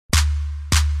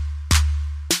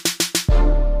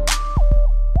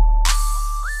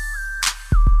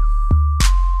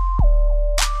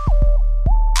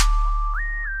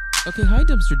Okay, hi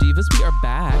Dumpster Divas. We are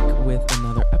back with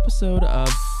another episode of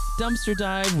Dumpster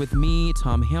Dive with me,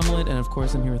 Tom Hamlet, and of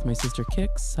course I'm here with my sister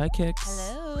Kix. Hi Kix.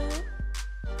 Hello.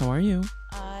 How are you?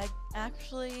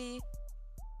 Actually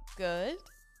good.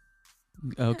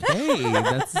 Okay,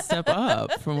 that's a step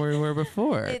up from where we were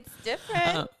before. It's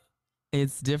different.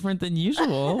 It's different than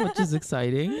usual, which is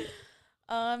exciting.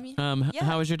 Yeah.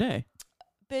 How was your day?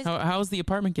 Busy. How's the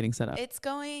apartment getting set up? It's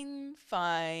going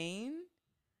fine.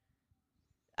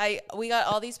 We got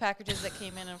all these packages that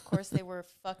came in, and of course they were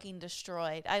fucking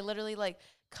destroyed. I literally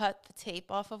cut the tape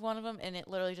off of one of them, and it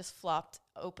literally just flopped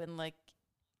open. Like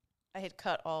I had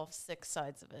cut all 6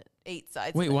 sides of it, 8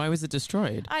 sides. Wait, of it. why was it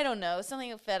destroyed? I don't know.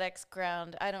 Something with FedEx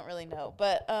ground. I don't really know,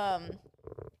 but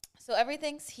so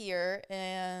everything's here,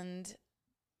 and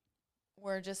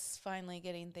we're just finally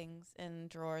getting things in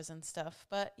drawers and stuff.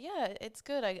 But yeah, it's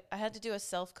good. I had to do a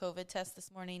self-COVID test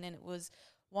this morning, and it was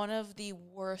one of the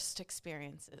worst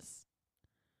experiences.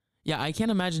 Yeah, I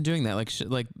can't imagine doing that.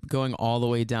 Like going all the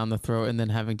way down the throat and then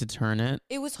having to turn it.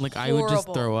 It was like horrible. I would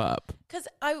just throw up. Because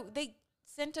they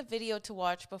sent a video to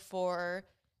watch before,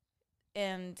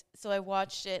 and so I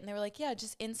watched it, and they were like, yeah,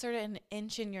 just insert it an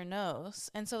inch in your nose.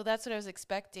 And so that's what I was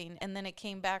expecting. And then it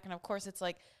came back, and of course it's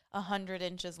like 100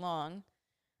 inches long.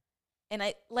 And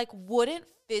I wouldn't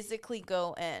physically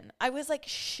go in. I was like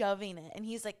shoving it. And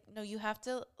he's like, no, you have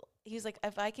to. He's like,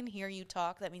 if I can hear you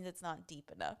talk, that means it's not deep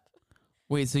enough.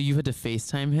 Wait, so you had to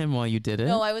FaceTime him while you did it?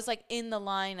 No, I was like in the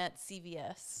line at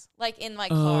CVS, like in my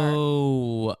car.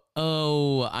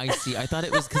 Oh, I see. I thought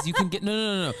it was because you can get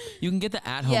no. You can get the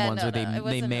at-home ones where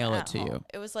they mail it to you.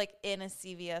 It was like in a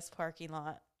CVS parking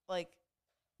lot. Like,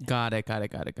 got it.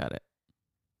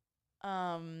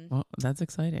 Well, that's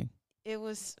exciting. It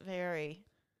was very.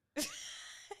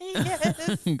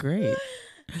 Yes. Great.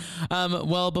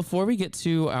 Well, before we get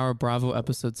to our Bravo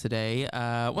episode today,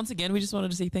 once again, we just wanted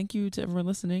to say thank you to everyone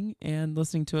listening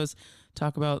to us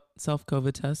talk about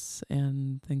self-COVID tests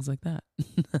and things like that.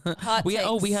 Hot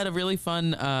takes. We had a really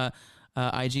fun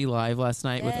IG live last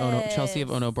night with Chelsea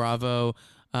of Ono Bravo.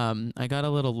 I got a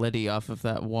little litty off of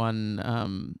that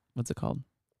one. What's it called?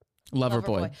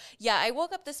 Loverboy. Yeah, I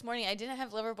woke up this morning. I didn't have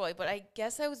Loverboy, but I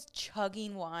guess I was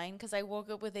chugging wine because I woke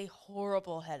up with a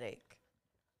horrible headache.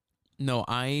 No,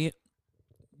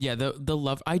 the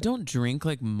love. I don't drink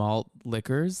like malt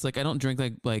liquors. Like I don't drink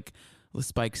like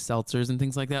spiked seltzers and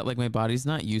things like that. Like my body's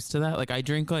not used to that. Like I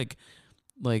drink like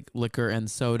liquor and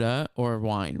soda or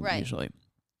wine usually.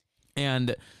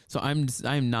 And so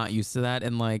I'm not used to that.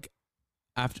 And like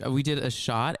after we did a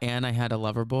shot and I had a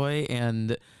Loverboy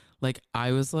and like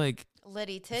I was like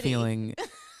Litty titty.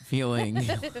 feeling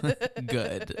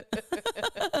good.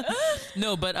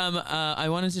 No, but I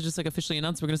wanted to just like officially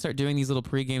announce we're going to start doing these little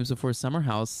pre-games before Summer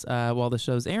House while the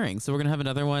show's airing. So we're going to have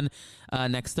another one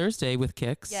next Thursday with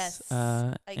Kix. Yes.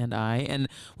 And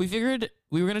we figured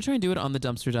we were going to try and do it on the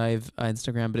Dumpster Dive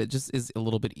Instagram, but it just is a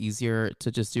little bit easier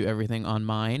to just do everything on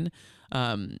mine.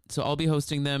 So I'll be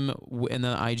hosting them and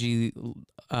the IG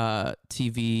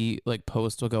TV like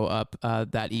post will go up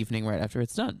that evening right after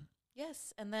it's done.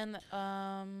 Yes, and then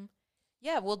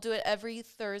we'll do it every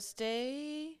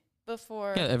Thursday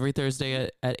before. Yeah, every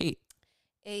Thursday at 8.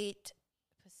 8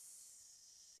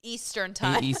 Eastern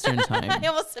time. 8 Eastern time. I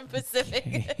almost said Pacific.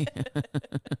 Okay.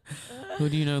 Who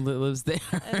do you know that lives there?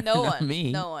 No one.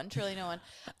 Me. No one. Truly no one.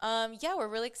 Yeah, we're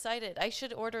really excited. I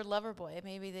should order Loverboy.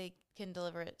 Maybe they can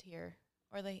deliver it here.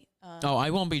 Or they. I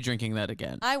won't be drinking that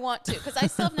again. I want to because I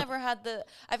still have never had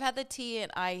I've had the tea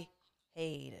and I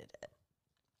hated it.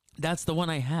 That's the one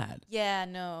I had. Yeah,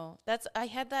 no. I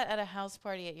had that at a house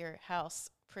party at your house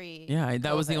pre. Yeah,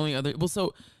 that was the only other. Well,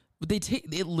 so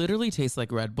it literally tastes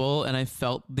like Red Bull, and I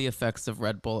felt the effects of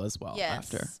Red Bull as well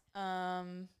after.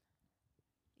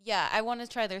 Yeah, I want to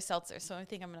try their seltzer, so I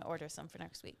think I'm going to order some for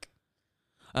next week.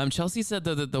 Chelsea said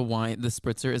though that the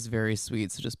spritzer is very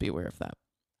sweet, so just be aware of that.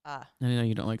 I know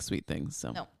you don't like sweet things,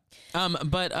 so. No.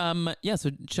 Yeah, so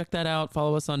check that out.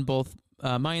 Follow us on both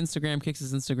my Instagram,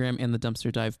 Kix's Instagram, and the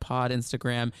Dumpster Dive Pod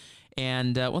Instagram.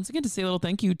 And once again, to say a little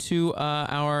thank you to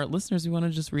our listeners, we want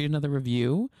to just read another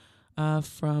review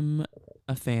from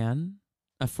a friend.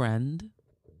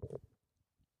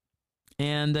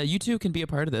 And you too can be a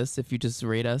part of this if you just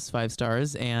rate us 5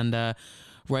 stars and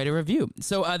write a review.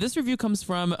 So this review comes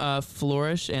from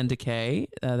Flourish and Decay.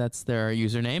 That's their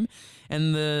username.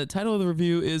 And the title of the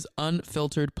review is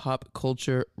Unfiltered Pop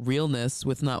Culture Realness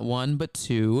with not 1 but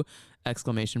 2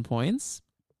 exclamation points.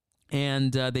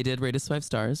 And they did rate us 5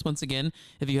 stars. Once again,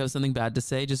 if you have something bad to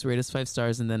say, just rate us 5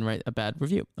 stars and then write a bad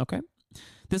review. Okay?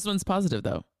 This one's positive,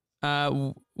 though.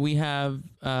 We have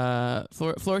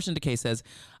Flourish and Decay says,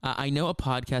 I know a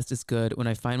podcast is good when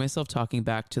I find myself talking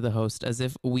back to the host as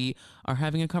if we are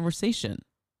having a conversation.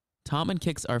 Tom and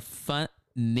Kix are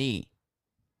funny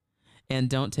and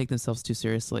don't take themselves too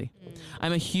seriously.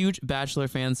 I'm a huge Bachelor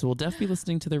fan, so we'll definitely be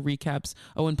listening to their recaps.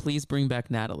 Oh, and please bring back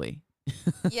Natalie.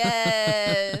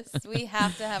 Yes, we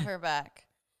have to have her back.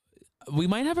 We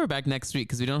might have her back next week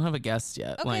because we don't have a guest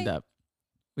yet lined up.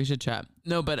 We should chat.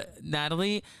 No, but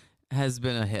Natalie has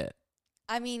been a hit.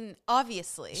 I mean,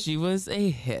 obviously. She was a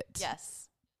hit. Yes.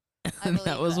 And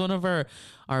that was one of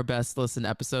our best listened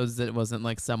episodes that wasn't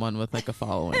like someone with like a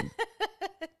following.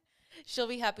 She'll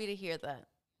be happy to hear that.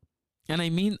 And I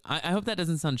mean, I hope that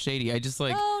doesn't sound shady. I just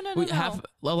like, no. have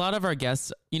a lot of our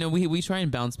guests, you know, we try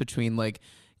and bounce between like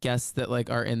guests that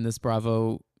like are in this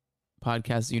Bravo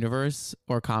podcast universe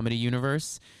or comedy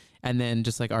universe and then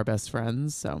just like our best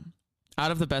friends. So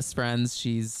out of the best friends,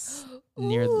 she's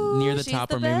near the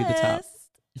top or maybe the top.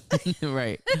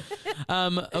 Right.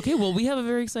 Okay. Well, we have a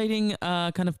very exciting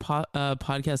kind of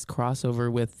podcast crossover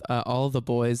with all the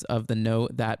boys of the Know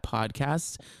That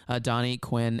podcast, Donnie,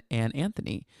 Quinn, and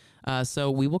Anthony. So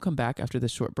we will come back after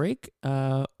this short break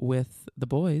with the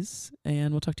boys,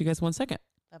 and we'll talk to you guys in 1 second.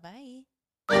 Bye-bye.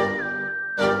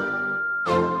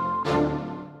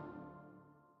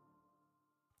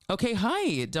 Okay,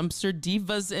 hi, Dumpster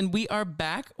Divas, and we are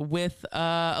back with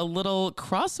a little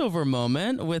crossover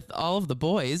moment with all of the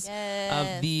boys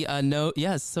of the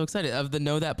so excited, of the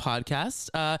Know That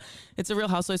podcast. It's a Real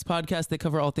Housewives podcast. They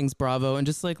cover all things Bravo and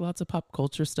just like lots of pop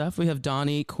culture stuff. We have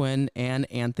Donnie, Quinn, and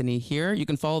Anthony here. You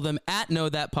can follow them at Know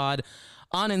That Pod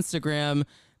on Instagram.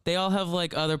 They all have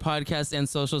like other podcasts and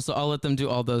socials, so I'll let them do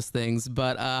all those things.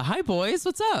 But hi, boys,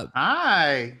 what's up?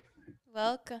 Hi.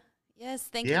 Welcome. Yes,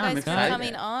 thank you guys for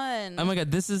coming on. Oh my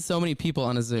God, this is so many people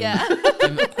on a Zoom. Yeah.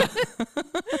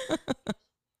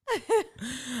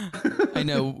 I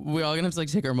know. We're all gonna have to like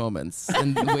take our moments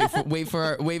and wait for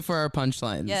our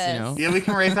punchlines. Yes. You know. Yeah, we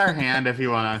can raise our hand if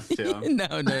you want us to. No,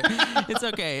 it's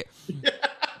okay.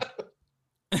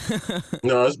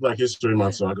 No, it's Black History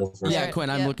Month, so I go first. Yeah, Quinn,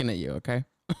 I'm looking at you. Okay.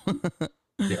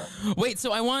 Yeah. Wait,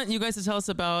 so I want you guys to tell us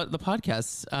about the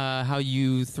podcast, how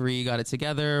you three got it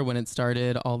together, when it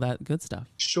started, all that good stuff.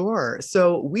 Sure.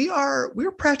 So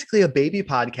we're practically a baby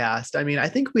podcast. I mean, I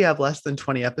think we have less than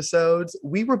 20 episodes.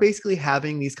 We were basically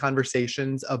having these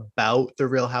conversations about the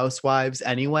Real Housewives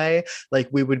anyway. Like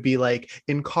we would be like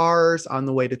in cars on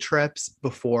the way to trips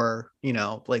before, you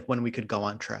know, like when we could go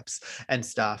on trips and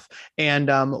stuff. And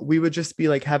we would just be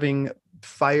like having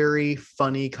fiery,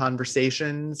 funny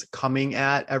conversations coming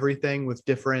at everything with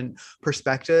different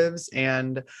perspectives.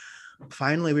 And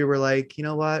finally we were like, you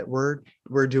know what, we're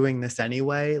doing this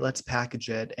anyway. Let's package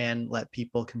it and let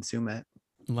people consume it.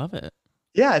 Love it.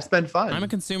 Yeah, it's been fun. I'm a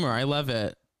consumer. I love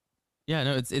it. Yeah,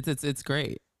 no, it's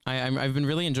great. I've been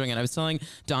really enjoying it. I was telling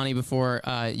Donnie before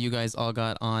you guys all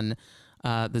got on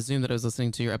the Zoom that I was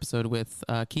listening to your episode with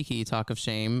Kiki, Talk of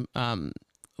Shame.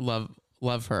 Love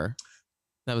her.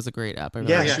 That was a great app.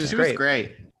 Yeah, she was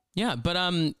great. Yeah, but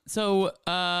we're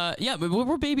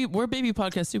baby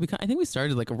podcasts too. I think we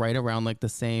started like right around like the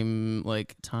same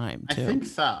like time too. I think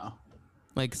so.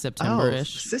 Like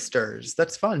September-ish. Oh, sisters.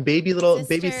 That's fun. Baby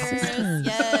Sisters,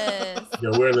 yes. Yeah,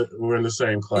 we're in the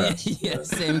same class. Yeah,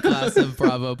 same class of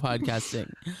Bravo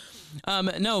podcasting.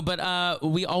 No, but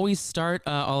we always start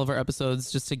all of our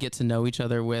episodes just to get to know each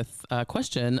other with a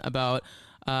question about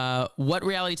what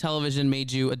reality television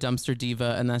made you a dumpster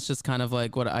diva. And that's just kind of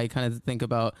like what I kind of think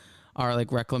about our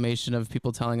like reclamation of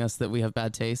people telling us that we have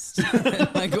bad taste.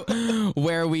 Like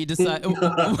where we decide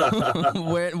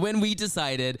when we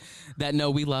decided that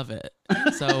no, we love it.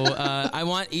 So I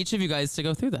want each of you guys to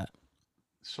go through that.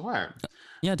 Sure.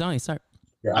 Yeah, Donnie, start.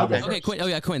 Yeah, Okay, Quinn. Oh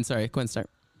yeah, Quinn. Sorry, Quinn, start.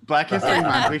 Black History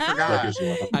Month. We Black forgot. History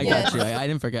Month. I got you. I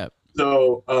didn't forget.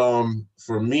 So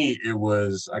for me, it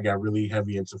was, I got really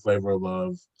heavy into Flavor of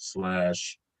Love /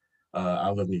 I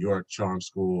Love New York. Charm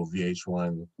School.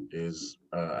 VH1 is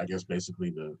I guess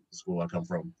basically the school I come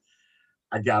from.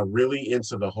 I got really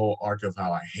into the whole arc of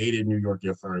how I hated New York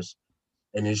at first,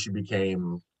 and then she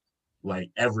became like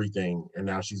everything, and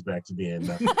now she's back to being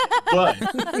nothing.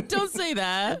 But Don't say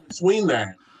that. between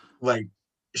that, like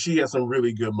she had some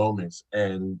really good moments,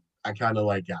 and I kind of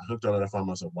like got hooked on it. I found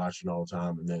myself watching all the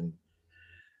time, and then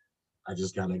I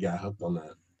just kind of got hooked on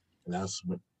that, and that's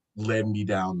what led me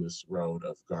down this road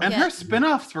of garbage. And her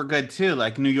spinoffs were good too,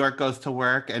 like New York Goes to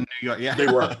Work and New York. Yeah, They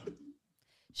were.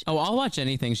 Oh, I'll watch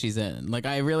anything she's in. Like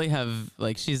I really have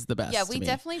like she's the best. Yeah, to we me.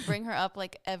 definitely bring her up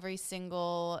like every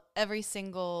single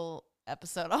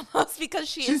episode almost, because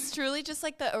she is truly just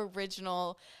like the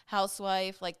original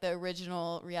housewife, like the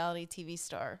original reality TV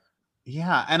star.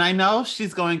 Yeah, and I know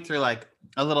she's going through like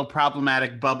a little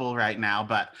problematic bubble right now,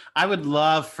 but I would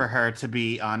love for her to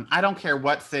be on. I don't care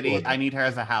what city. Sure. I need her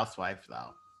as a housewife,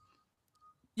 though.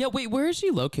 Yeah, wait, where is she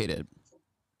located?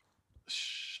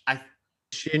 I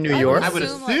She in New I York? I would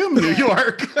Assume, assume like, New yeah.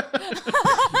 York.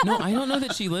 No, I don't know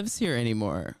that she lives here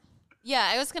anymore. Yeah,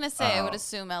 I was gonna say I would Oh.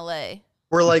 assume LA.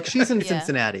 We're like, she's in Yeah.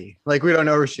 Cincinnati. Like, we don't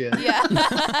know where she is. Yeah, we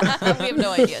have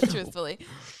no idea, truthfully.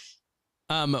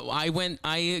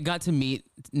 I got to meet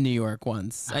New York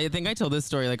once. I think I told this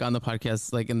story like on the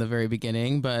podcast, like in the very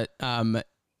beginning, but I don't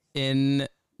know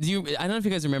if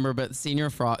you guys remember, but Senior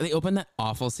Frog, they opened that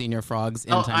awful Senior Frogs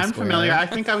in Oh, Times I'm Square. familiar. I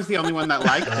think I was the only one that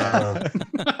liked it.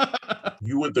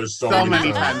 You went there so, So many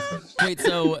many times. times. Wait,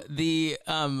 so they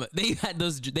had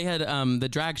the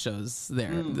drag shows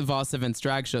there. The Voss Events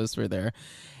drag shows were there.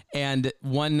 And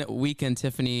one weekend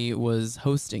Tiffany was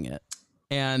hosting it.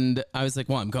 And I was like,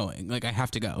 well, I'm going. Like, I have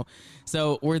to go.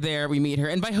 So we're there, we meet her.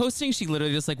 And by hosting, she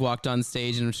literally just like walked on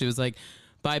stage and she was like,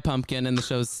 bye, pumpkin, and the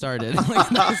show started. Like,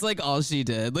 that was like all she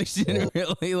did. Like, she didn't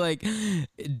really like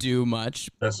do much.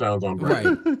 That sounds on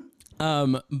brand.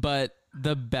 Right. But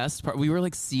the best part, we were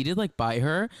like seated like by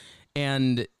her,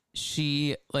 and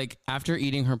she like after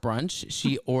eating her brunch,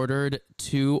 she ordered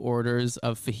 2 orders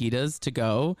of fajitas to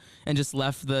go and just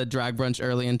left the drag brunch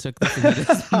early and took the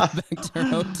fajitas back to her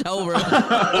hotel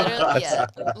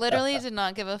room. Literally did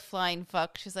not give a flying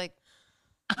fuck. She's like,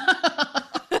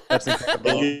 That's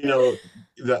incredible. And you know,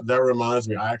 that reminds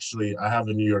me, I have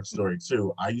a New York story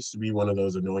too. I used to be one of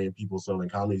those annoying people selling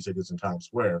comedy tickets in Times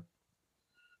Square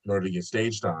in order to get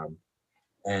stage time.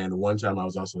 And one time I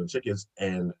was also in tickets,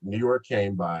 and New York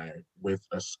came by with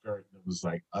a skirt that was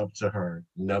like up to her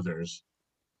nethers,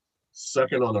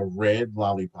 sucking on a red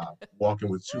lollipop,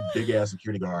 walking with 2 big ass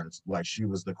security guards like she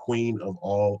was the queen of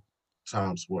all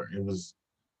Times Square. It was,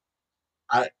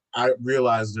 I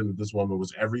realized that this woman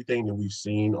was everything that we've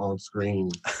seen on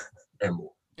screen and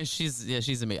more. She's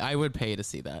amazing. I would pay to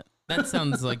see that. That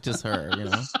sounds like just her, you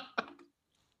know.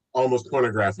 Almost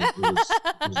pornographic. It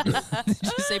was good. Did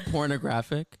you say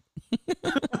pornographic?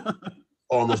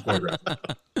 Almost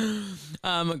pornographic.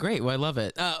 Great. Well, I love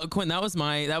it. Quinn, that was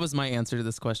my answer to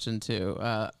this question too.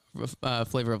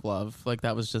 Flavor of Love. Like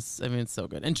that was just, I mean, it's so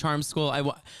good. And Charm School,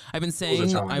 I've been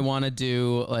saying I want to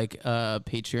do like a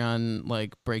Patreon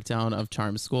like breakdown of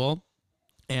Charm School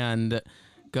and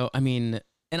go, I mean,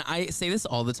 and I say this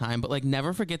all the time, but like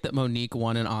never forget that Monique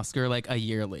won an Oscar like a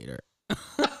year later.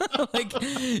 Like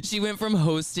she went from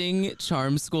hosting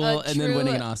Charm School and then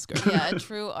winning an Oscar. Yeah, a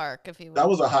true arc, if you will. That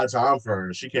was a high time for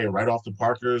her. She came right off the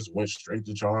Parkers, went straight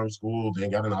to Charm School,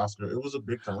 then got an Oscar. It was a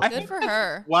big time. Good for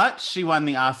her. What she won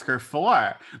the Oscar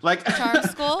for? Like Charm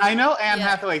School? I know Anne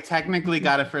Hathaway technically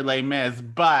got it for Les Mis,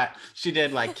 but she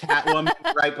did like Catwoman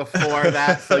right before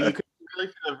that, so you could really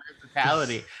see the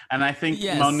versatility. And I think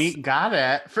Monique got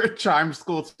it for Charm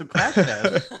School to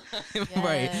Precious.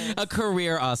 Right, a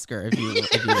career Oscar, if you.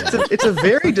 It's a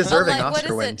very deserving Like, what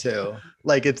Oscar is win it? too.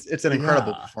 Like it's an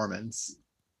incredible performance.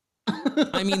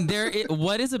 I mean,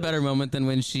 what is a better moment than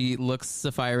when she looks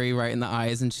Safari right in the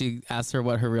eyes and she asks her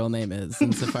what her real name is,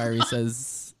 and Safari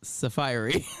says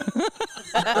Safari.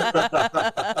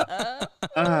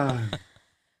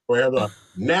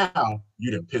 Now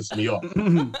you done pissed me off.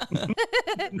 And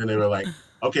they were like,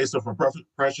 okay, so for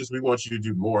Precious, we want you to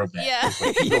do more of that. Yeah. It's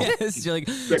like, Yes, you're like,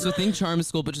 so think Charm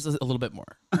School, but just a little bit more.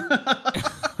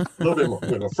 a little bit more. We're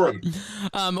gonna go further.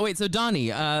 Wait, so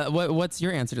Donnie, what's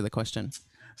your answer to the question?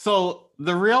 So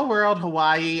the real world,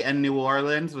 Hawaii and New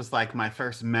Orleans was like my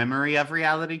first memory of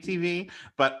reality TV.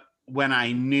 But when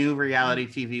I knew reality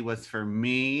TV was for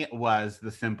me was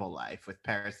The Simple Life with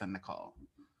Paris and Nicole.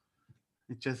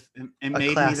 It made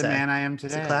me the man I am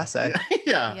today. It's a classic.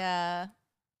 Yeah. Yeah.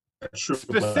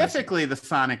 Specifically the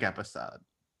Sonic episode.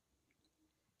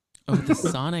 Oh, the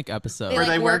Sonic episode. They Where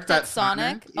like they worked worked at at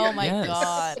Sonic. Sonic? Oh my Yes.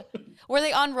 god. Were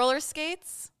they on roller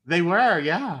skates? They were,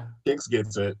 yeah. Kicks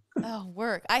gets it. Oh,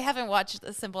 work. I haven't watched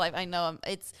The Simple Life. I know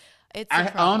it's a I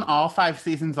own problem. all 5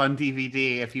 seasons on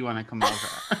DVD if you want to come over.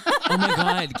 Oh my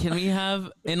God, can we have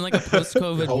in like a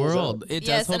post-COVID Holds world? up. It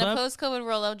Yes, does in hold a up. post-COVID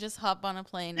world, I'll just hop on a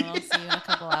plane and I'll see you in a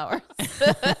couple hours.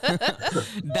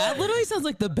 That literally sounds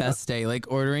like the best day.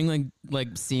 Like ordering like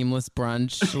seamless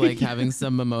brunch, like having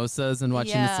some mimosas and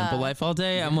watching The Simple Yeah. Life all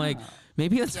day. I'm like,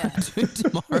 maybe that's what I'm doing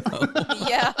tomorrow.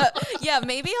 yeah,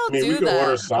 maybe I'll I mean, we do could that.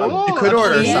 order Sonic. You could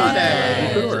order Yes. Sonic.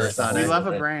 You could order Yes. Sonic. We love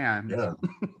a brand. Yeah.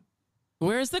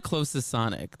 Where's the closest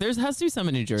Sonic? There has to be some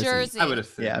in New Jersey. Jersey. I would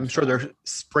assume. Yeah, I'm sure they're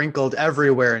sprinkled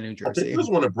everywhere in New I think Jersey. there's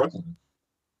one in Brooklyn.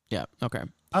 Yeah. Okay.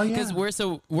 Oh, yeah.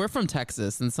 Because we're from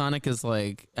Texas and Sonic is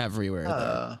like everywhere.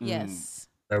 there. Yes.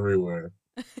 Everywhere.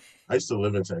 I used to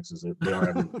live in Texas. They don't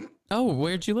have any. Oh,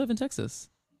 where'd you live in Texas?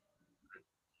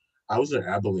 I was in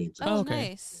Abilene, Texas, Oh, okay.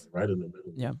 nice. right in the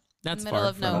middle. Yeah, that's Middle far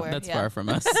of from nowhere, that's yeah. far from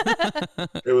us.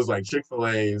 It was like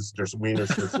Chick-fil-A's. There's Wiener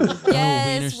Schnitzel.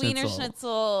 Yes, Wiener Wiener Schnitzel.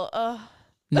 Schnitzel. Oh.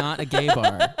 Not a gay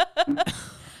bar.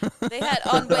 They had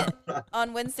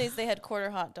on Wednesdays they had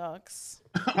quarter hot dogs.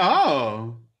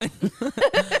 Oh.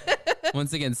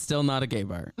 Once again, still not a gay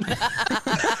bar.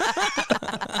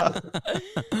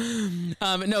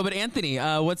 No, but Anthony,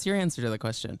 what's your answer to the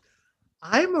question?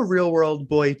 I'm a real world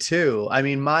boy too. I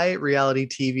mean, my reality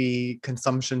TV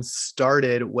consumption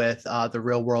started with the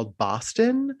Real World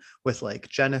Boston with like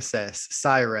Genesis,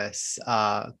 Cyrus,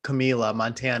 Camila,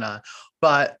 Montana.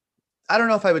 But I don't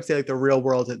know if I would say like the Real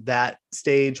World at that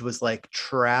stage was like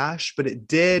trash, but it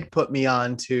did put me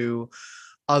on to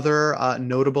other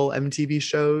notable MTV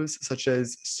shows such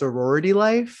as Sorority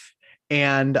Life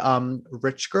and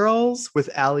Rich Girls with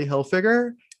Ali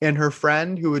Hilfiger and her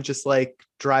friend who would just like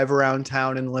drive around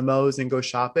town in limos and go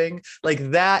shopping.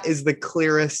 Like that is the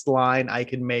clearest line I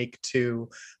can make to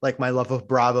like my love of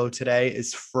Bravo today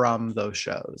is from those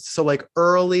shows. So like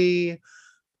early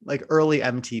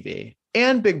MTV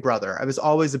and Big Brother. I was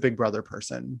always a Big Brother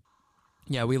person.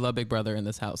 Yeah, we love Big Brother in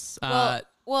this house.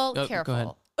 Well, go ahead.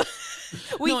 careful.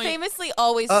 We No, famously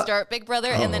always start Big Brother,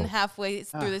 and then halfway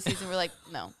through the season, we're like,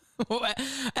 no.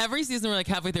 Every season, we're like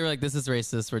halfway through, we're like, this is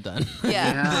racist. We're done.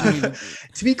 Yeah.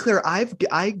 To be clear,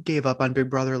 I gave up on Big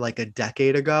Brother like a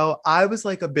decade ago. I was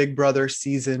like a Big Brother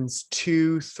seasons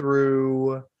 2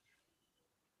 through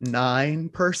 9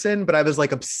 person, but I was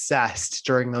like obsessed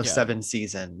during those 7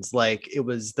 seasons. Like it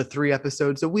was the 3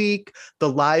 episodes a week, the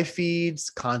live feeds,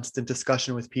 constant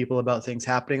discussion with people about things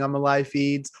happening on the live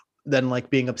feeds, then like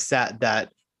being upset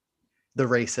that the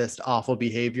racist, awful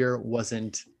behavior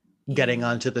wasn't getting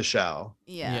onto the show.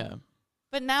 Yeah.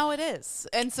 But now it is.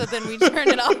 And so then we turn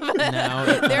it off. Now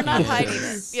it They're not fucking hiding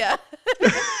is. it. Yeah.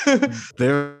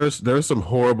 There's some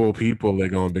horrible people that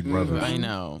go on Big Brother. I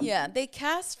know. Yeah. They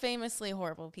cast famously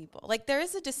horrible people. Like there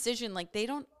is a decision, like they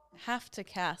don't have to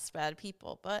cast bad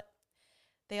people, but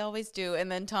they always do. And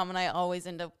then Tom and I always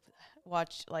end up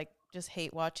just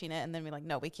hate watching it. And then we're like,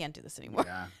 no, we can't do this anymore.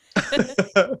 Yeah.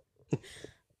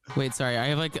 Wait, sorry. I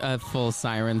have like a full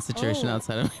siren situation Oh.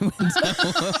 outside of my window.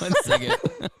 One second.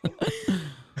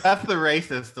 That's the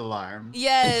racist alarm.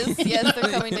 Yes,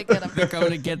 they're coming to get him. They're coming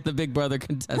to get the Big Brother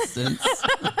contestants.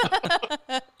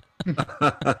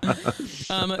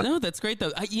 No, that's great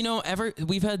though.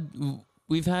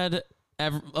 We've had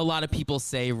a lot of people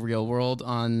say Real World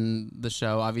on the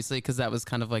show, obviously, because that was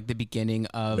kind of like the beginning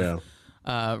of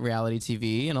reality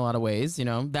TV in a lot of ways. You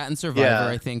know, that and Survivor,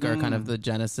 I think, are kind of the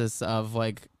genesis of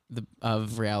like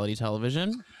of reality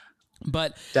television.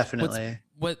 But Definitely.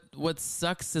 What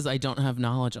sucks is I don't have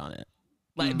knowledge on it.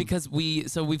 Like because we've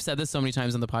said this so many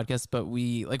times on the podcast, but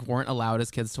we like weren't allowed as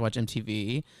kids to watch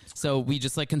MTV. So we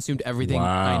just like consumed everything.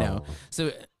 I know.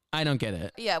 So I don't get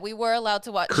it. Yeah, we were allowed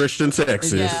to watch Christian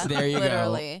Texas. Yeah, There you go.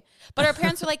 literally. But our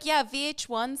parents were like, yeah,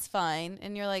 VH1's fine.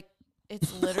 And you're like,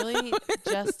 it's literally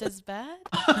just as bad.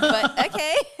 But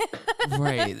okay.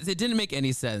 Right. It didn't make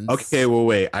any sense. Okay, well,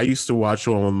 wait. I used to watch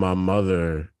one with my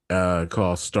mother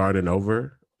called Starting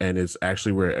Over, and it's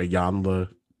actually where Ayanla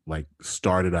like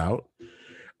started out,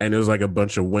 and it was like a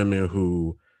bunch of women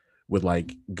who would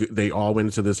like they all went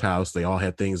into this house. They all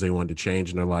had things they wanted to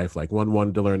change in their life. Like one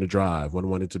wanted to learn to drive, one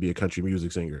wanted to be a country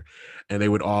music singer, and they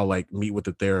would all like meet with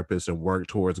the therapist and work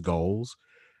towards goals.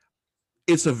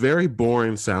 It's a very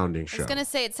boring sounding show. I was going to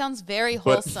say, it sounds very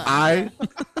But wholesome.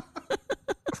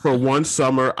 for one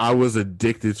summer, I was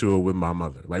addicted to it with my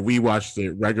mother. Like we watched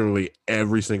it regularly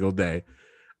every single day.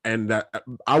 And that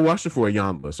I watched it for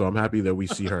Ayanla, so I'm happy that we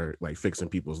see her like fixing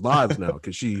people's lives now,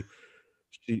 because she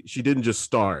didn't just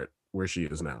start where she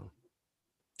is now.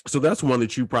 So that's one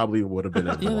that you probably would have been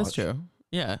able to watch. That's true.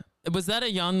 Yeah. Was that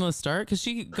a Yanla start? Because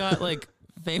she got like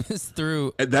famous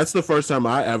through. And that's the first time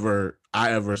I ever saw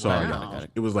Wow. Ayanla. Got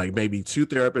it. It was like maybe 2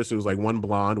 therapists. It was like one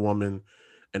blonde woman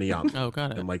and Ayanla. Oh,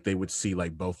 got it. And like they would see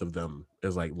like both of them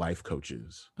as like life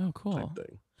coaches Oh, cool. type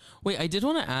thing. Wait, I did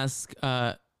want to ask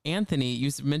Anthony.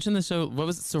 You mentioned the show. What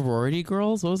was it? Sorority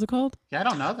Girls? What was it called? Yeah, I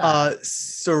don't know that.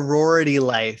 Sorority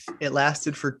Life. It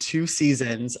lasted for 2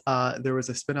 seasons. There was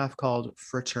a spinoff called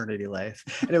Fraternity Life,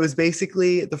 and it was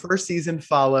basically the first season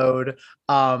followed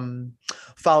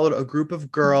a group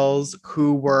of girls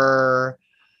who were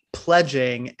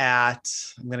pledging at,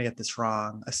 I'm gonna get this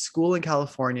wrong, a school in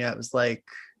California. It was like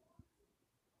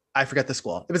I forget the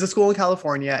school. It was a school in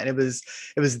California, and it was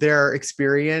their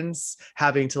experience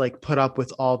having to like put up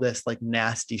with all this like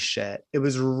nasty shit. It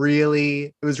was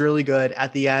really good.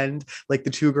 At the end, like the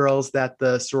two girls that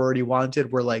the sorority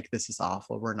wanted were like, "This is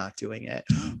awful. We're not doing it."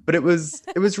 But it was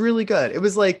really good. It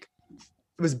was like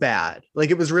it was bad. Like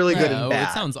it was really good and Oh, bad.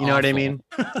 it sounds you know what I awful. mean?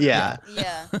 Yeah.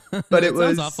 Yeah. But No, it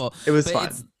was sounds awful. It was But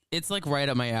fun. It's like right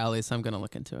up my alley, so I'm gonna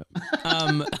look into it.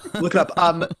 Look it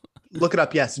up. Look it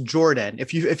up. Yes, Jordan.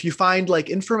 If you find like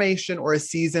information or a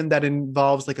season that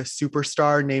involves like a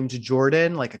superstar named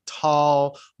Jordan, like a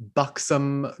tall,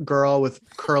 buxom girl with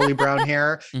curly brown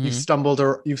hair, you've stumbled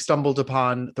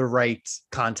upon the right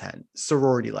content.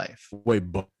 Sorority life. Wait,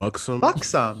 buxom?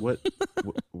 Buxom. What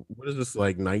is this,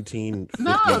 like 1950?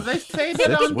 No, they say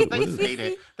that on What they is said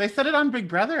it. They said it on Big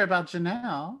Brother about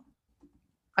Janelle.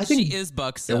 I think she is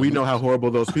buxom. And we know how horrible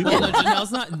those people Yeah, no, are.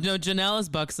 Janelle's not. No, Janelle is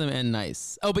buxom and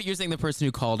nice. Oh, but you're saying the person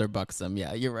who called her buxom.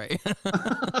 Yeah, you're right.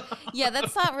 Yeah,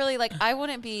 that's not really like I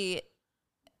wouldn't be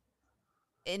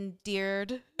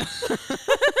endeared.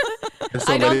 And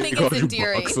I don't somebody think called it's you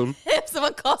endearing buxom. if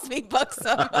someone calls me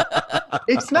buxom.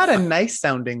 it's not a nice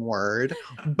sounding word,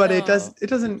 but it doesn't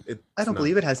It's I don't not.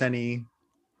 believe it has any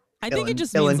I think it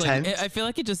just ill means like. intent. I feel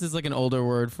like it just is like an older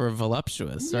word for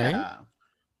voluptuous, right? Yeah.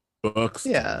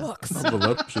 Buxom. yeah. I thought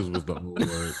voluptuous was the whole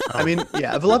word. I mean,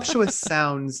 yeah, voluptuous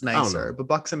sounds don't nicer, know. but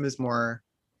buxom is more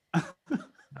I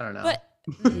don't know.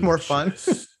 But more fun.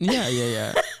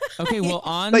 Yeah. Okay, well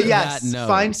on But yes, that note,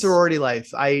 find sorority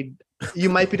life.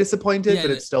 You might be disappointed, Yeah, but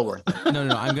it's still worth it. No,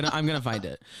 I'm gonna find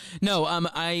it. No,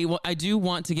 I do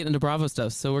want to get into Bravo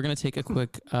stuff, so we're gonna take a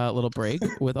quick little break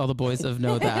with all the boys of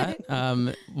Know That.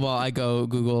 While I go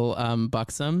Google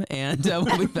buxom, and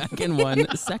we'll be back in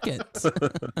 1 second.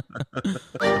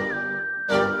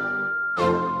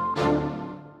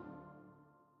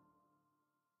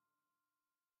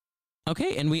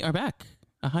 Okay, and we are back.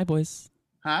 Hi, boys.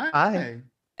 Hi. Hi.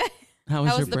 How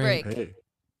was How your was the break? break? Hey.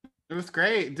 It was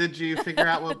great. Did you figure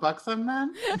out what buxom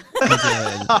meant?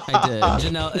 I did.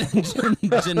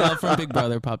 Janelle from Big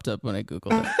Brother popped up when I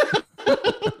Googled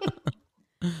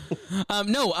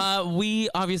it. We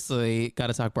obviously got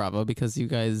to talk Bravo because you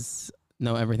guys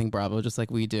know everything Bravo, just like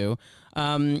we do.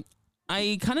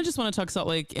 I kind of just want to talk Salt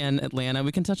Lake and Atlanta.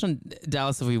 We can touch on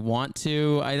Dallas if we want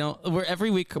to.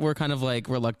 Every week we're kind of like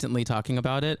reluctantly talking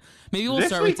about it. Maybe we'll This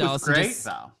start week with Dallas. was great, and just,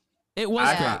 though. it was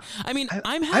Yeah. great. I mean, I'm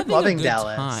I'm having loving a good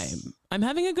Dallas. time. I'm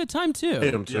having a good time too.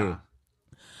 Him too.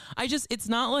 Yeah. It's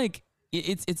not like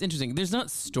it's interesting. There's not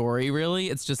story really.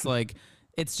 It's just like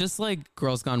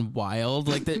Girls Gone Wild.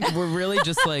 Like we're really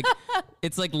just like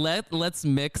it's like let's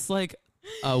mix like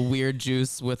a weird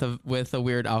juice with a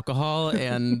weird alcohol,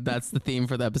 and that's the theme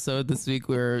for the episode this week.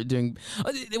 We're doing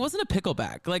it wasn't a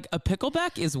pickleback. Like a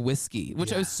pickleback is whiskey,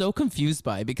 which I was so confused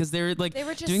by because they were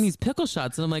just doing these pickle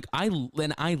shots, and I'm like I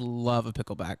love a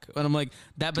pickleback, and I'm like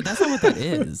that, but that's not what that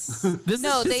is. This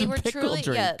no, is just they a were pickle truly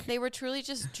drink. they were truly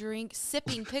just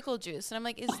sipping pickle juice, and I'm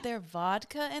like, is there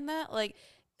vodka in that? Like,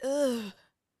 ugh.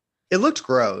 It looked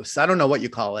gross. I don't know what you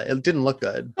call it. It didn't look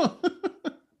good.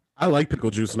 I like pickle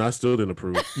juice, and I still didn't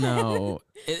approve. No,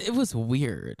 it was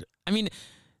weird. I mean,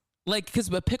 like, because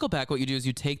a pickleback, what you do is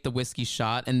you take the whiskey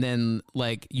shot and then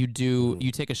like you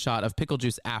take a shot of pickle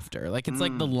juice after. Like it's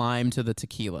like the lime to the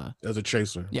tequila. As a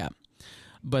chaser. Yeah.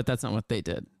 But that's not what they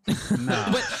did. No.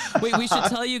 But wait, we should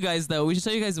tell you guys though.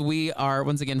 We are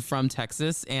once again from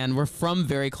Texas, and we're from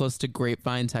very close to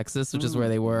Grapevine, Texas, which is where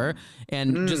they were.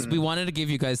 And just we wanted to give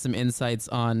you guys some insights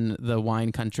on the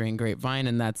wine country in Grapevine,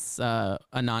 and that's a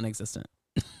non-existent.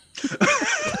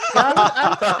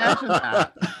 I would imagine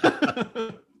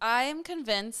that. I am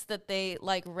convinced that they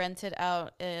like rented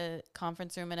out a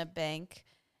conference room in a bank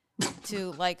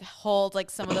to like hold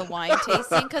like some of the wine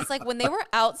tasting, because like when they were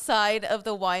outside of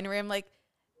the winery, I'm like,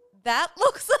 that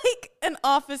looks like an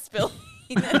office building,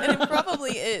 and it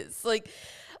probably is. Like,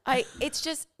 it's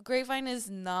just Grapevine is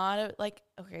not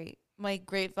okay. My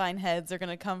Grapevine heads are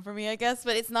gonna come for me, I guess,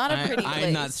 but it's not a pretty place.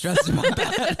 I'm not stressed about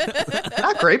that.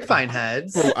 Not grapevine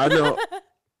heads. So I know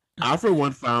I for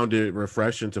one found it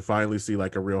refreshing to finally see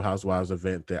like a Real Housewives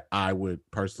event that I would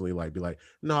personally like be like,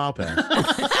 no, I'll pass.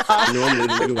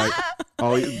 Normally like,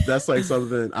 oh, that's like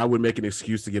something I would make an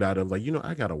excuse to get out of. Like,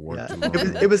 I gotta work Yeah. tomorrow.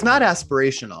 It was not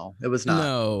aspirational. It was not.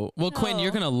 No. Well, Quinn,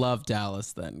 you're No. gonna love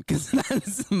Dallas then, because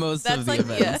that's most of That's the like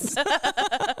events. yes.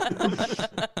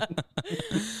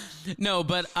 No,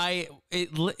 but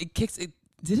it kicks.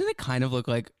 Didn't it kind of look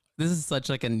like? This is such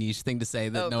like a niche thing to say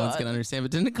that Oh, no one's God. gonna understand. But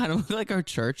didn't it kind of look like our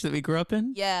church that we grew up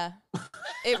in? Yeah,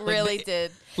 it really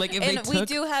did. Like if And they we took,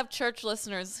 do have church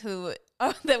listeners who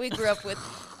that we grew up with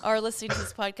are listening to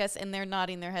this podcast, and they're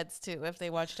nodding their heads too if they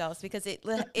watch Dallas, because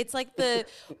it's like the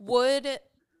wood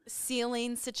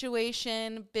ceiling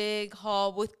situation, big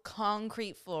hall with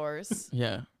concrete floors.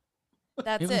 Yeah.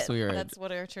 That's It was it. weird. That's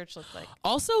what our church looked like.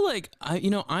 Also, like,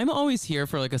 I'm always here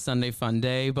for like a Sunday fun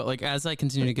day, but like as I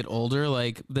continue to get older,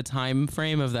 like the time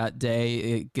frame of that day,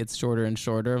 it gets shorter and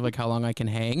shorter of like how long I can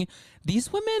hang.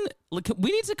 These women, like,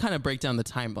 we need to kind of break down the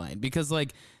timeline, because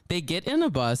like they get in a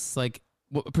bus, like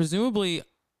presumably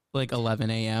like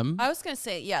 11 a.m. I was going to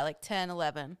say, yeah, like 10,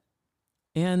 11.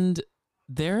 and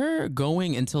they're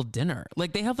going until dinner.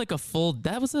 Like they have like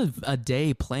that was a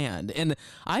day planned. And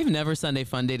I've never Sunday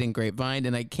fun dayed in Grapevine,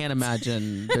 and I can't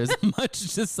imagine there's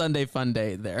much just Sunday fun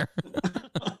day there.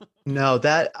 No,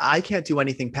 that I can't do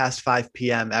anything past 5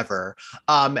 p.m. ever.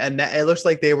 And that, it looks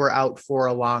like they were out for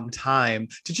a long time.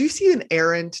 Did you see an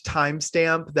errant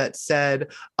timestamp that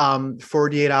said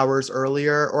 48 hours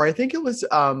earlier? Or I think it was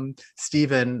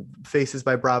Steven Faces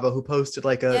by Bravo who posted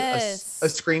like a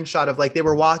screenshot of like they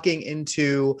were walking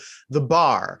into the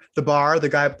guy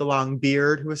with the long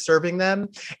beard who was serving them.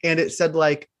 And it said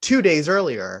like 2 days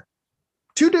earlier.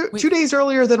 Two days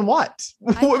earlier than what?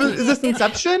 Is this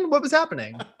Inception? What was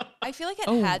happening? I feel like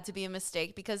it had to be a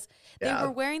mistake, because they were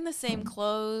wearing the same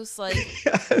clothes. Like,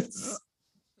 yes.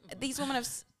 These women have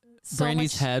so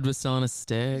Brandy's much... head was still on a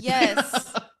stick.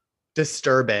 Yes.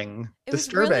 Disturbing. It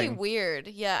was really weird.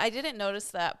 Yeah, I didn't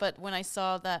notice that, but when I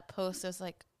saw that post, I was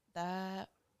like, that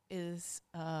is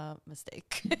a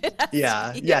mistake.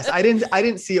 Yeah. Yes. I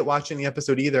didn't see it watching the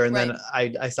episode either. And then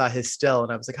I saw his still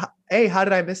and I was like, A, how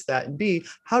did I miss that? And B,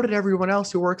 how did everyone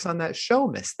else who works on that show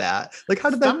miss that? Like, how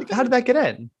did that get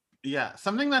in? Yeah,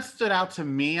 something that stood out to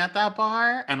me at that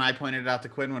bar, and I pointed it out to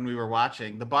Quinn when we were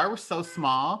watching, the bar was so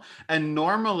small, and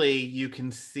normally you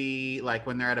can see, like,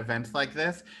 when they're at events like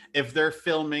this, if they're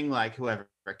filming, like, whoever,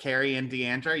 Carrie and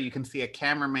Deandra, you can see a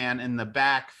cameraman in the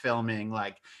back filming,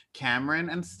 like, Cameron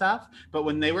and stuff, but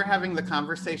when they were having the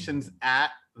conversations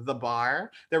at the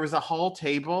bar, there was a whole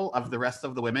table of the rest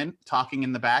of the women talking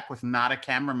in the back with not a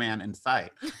cameraman in sight.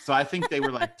 So I think they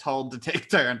were like told to take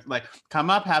turns, like come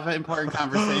up, have an important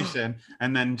conversation,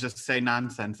 and then just say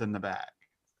nonsense in the back.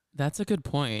 That's a good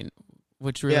point,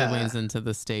 which really weighs into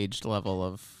the staged level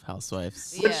of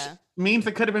Housewives. Yeah. Which means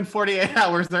it could have been 48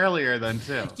 hours earlier then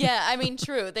too. Yeah, I mean,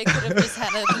 true. They could have just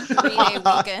had a 3-day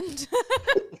weekend.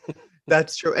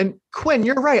 That's true. And Quinn,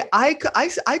 you're right. I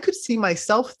could see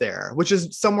myself there, which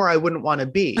is somewhere I wouldn't want to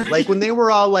be. Like when they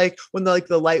were all like, when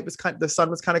the sun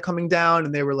was kind of coming down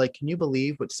and they were like, can you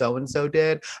believe what so-and-so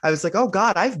did? I was like, oh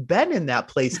God, I've been in that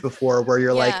place before where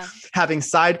you're like having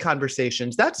side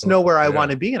conversations. That's nowhere I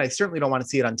want to be. And I certainly don't want to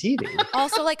see it on TV.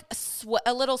 Also like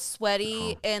a little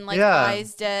sweaty and like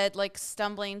eyes dead, like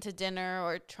stumbling to dinner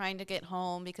or trying to get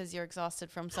home because you're exhausted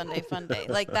from Sunday fun day.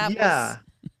 Like that was...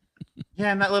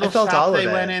 Yeah, and that little shop they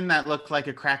went in that looked like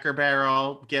a Cracker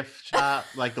Barrel gift shop,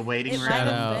 like the waiting room.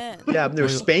 Yeah, they were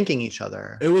spanking each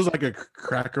other. It was like a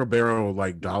Cracker Barrel,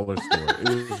 like dollar store.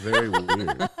 It was very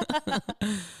weird.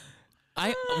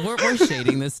 We're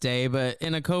shading this day, but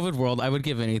in a COVID world, I would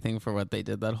give anything for what they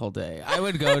did that whole day. I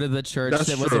would go to the church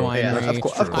that was a winery.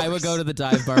 Yeah, I would go to the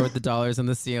dive bar with the dollars on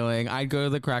the ceiling. I'd go to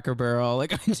the Cracker Barrel.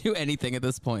 Like I'd do anything at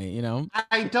this point, you know?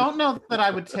 I don't know that I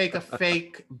would take a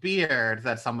fake beard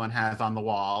that someone has on the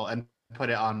wall and put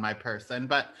it on my person,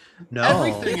 but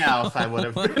everything else I would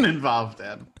have been involved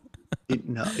in.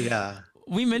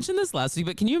 We mentioned this last week,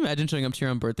 but can you imagine showing up to your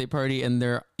own birthday party and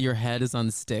your head is on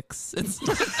sticks? It's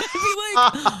I'd be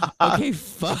like, okay,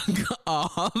 fuck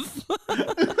off.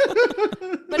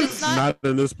 But it's not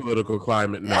in this political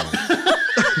climate, no.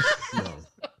 No.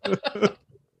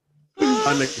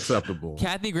 Unacceptable.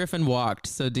 Kathy Griffin walked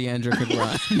so Deandra could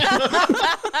run.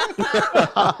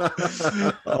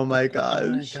 Oh my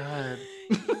gosh. Oh my God.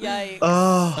 Yikes.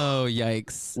 Oh,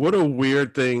 yikes. What a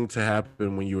weird thing to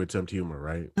happen when you attempt humor,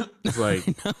 right? It's like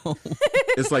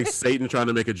it's like Satan trying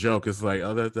to make a joke. It's like,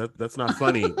 oh, that's not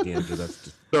funny, Deandra. That's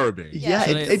disturbing. Yeah,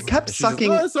 it kept sucking.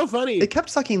 Like, oh, it's so funny. It kept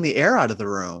sucking the air out of the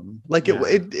room. Like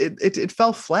it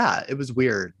fell flat. It was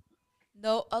weird.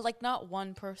 No, like not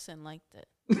one person liked it.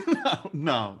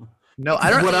 No. I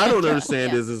don't. What I don't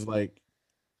understand is like,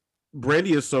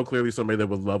 Brandy is so clearly somebody that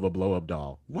would love a blow-up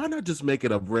doll. Why not just make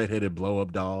it a red-headed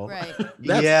blow-up doll? Right. That's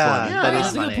funny.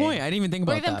 That's a good point. I didn't even think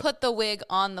about that. Or even put the wig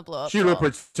on the blow-up She would have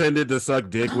pretended to suck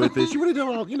dick with it. She would have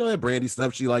done all, that Brandy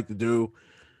stuff she liked to do.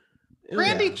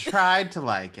 Brandy tried to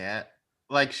like it.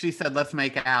 Like she said, let's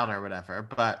make out or whatever.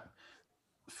 But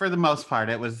for the most part,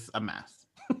 it was a mess.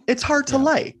 It's hard to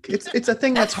like. It's a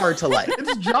thing that's hard to like.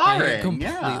 It's jarring.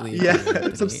 Completely. Yeah,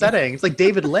 it's upsetting. It's like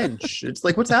David Lynch. It's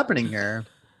like, what's happening here?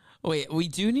 Wait, we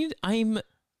do need. I'm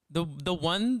the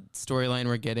one storyline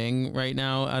we're getting right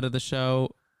now out of the show,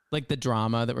 like the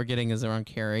drama that we're getting is around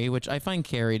Carrie, which I find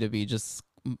Carrie to be just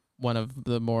one of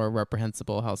the more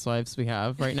reprehensible housewives we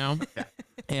have right now.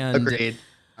 And Agreed.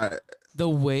 the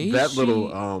way That she,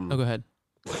 little oh, go ahead.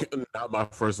 not my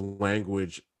first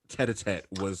language tete-a-tete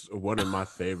was one of my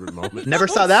favorite moments. Never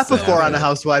saw that So before on a good.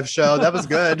 Housewives show. That was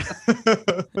good.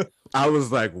 I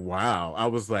was like, wow. I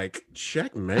was like,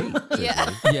 checkmate. Yeah.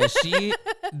 Tiffany. Yeah, she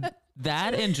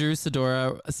that and Drew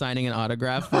Sidora signing an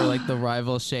autograph were like the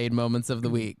rival shade moments of the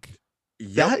week.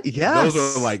 Yep. Yes,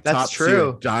 Those are like that's top true.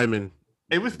 tier diamond.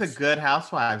 It was the Good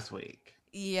Housewives week.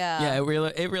 Yeah. Yeah,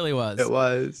 it really was. It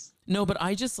was. No, but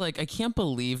I just like I can't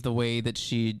believe the way that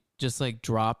she just like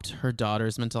dropped her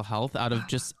daughter's mental health out of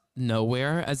just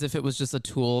nowhere as if it was just a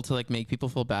tool to like make people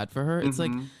feel bad for her. It's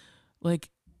Mhm. like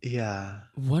Yeah.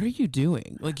 what are you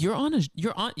doing? Like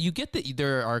you get that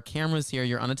there are cameras here,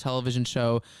 you're on a television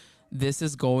show. This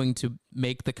is going to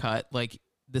make the cut. Like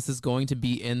this is going to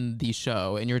be in the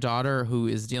show, and your daughter who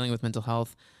is dealing with mental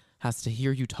health has to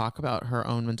hear you talk about her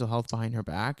own mental health behind her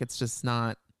back. It's just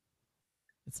not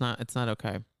it's not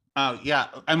okay. Oh, yeah.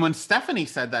 And when Stephanie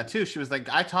said that too, she was like,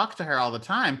 I talk to her all the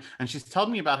time and she's told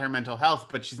me about her mental health,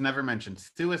 but she's never mentioned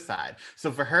suicide.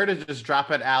 So for her to just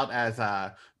drop it out as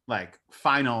a like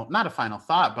final, not a final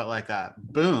thought, but like a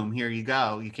boom, here you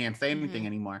go. You can't say anything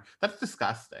anymore. That's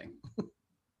disgusting.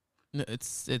 No,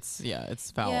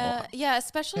 it's foul. Yeah,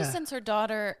 especially Yeah. since her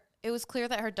daughter, it was clear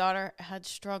that her daughter had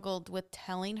struggled with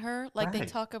telling her. Like they Right.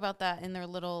 talk about that in their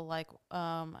little like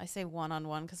I say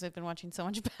one-on-one because I've been watching so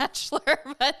much Bachelor,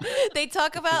 but they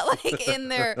talk about like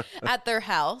at their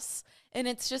house, and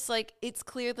it's just like it's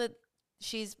clear that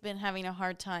she's been having a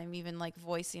hard time even like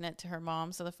voicing it to her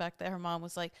mom. So the fact that her mom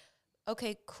was like,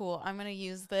 "Okay, cool, I'm gonna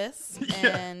use this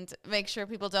Yeah. and make sure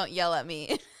people don't yell at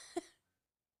me."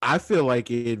 I feel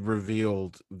like it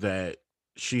revealed that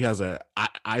she has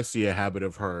I see a habit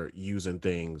of her using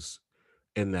things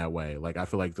in that way. Like I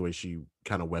feel like the way she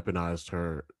kind of weaponized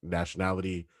her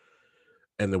nationality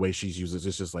and the way she's used it,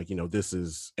 it's just like, this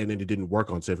is, and then it didn't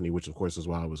work on Tiffany, which of course is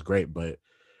why it was great. But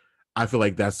I feel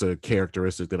like that's a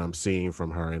characteristic that I'm seeing from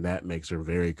her, and that makes her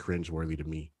very cringeworthy to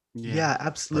me. Yeah,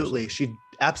 absolutely. She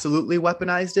absolutely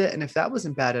weaponized it. And if that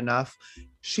wasn't bad enough,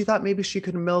 she thought maybe she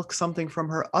could milk something from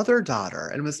her other daughter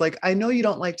and was like, I know you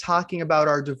don't like talking about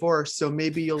our divorce, so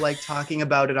maybe you'll like talking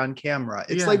about it on camera.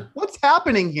 It's Yeah. like, what's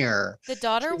happening here? The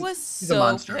daughter She's- was she's a so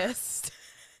monster. pissed.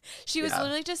 She was Yeah.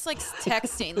 literally just like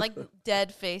texting, like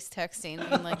dead face texting,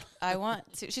 being like, I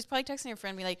want to. She's probably texting her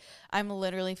friend, be like, I'm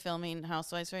literally filming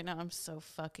Housewives right now. I'm so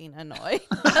fucking annoyed.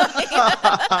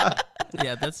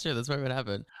 Yeah, that's true. That's what would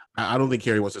happen. I don't think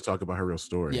Carrie wants to talk about her real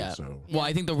story. Yeah. So Well,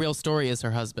 I think the real story is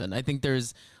her husband. I think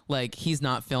there's like he's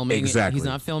not filming. Exactly. He's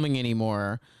not filming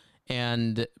anymore.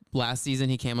 And last season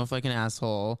he came off like an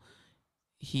asshole.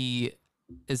 He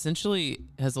essentially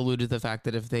has alluded to the fact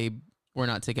that if they were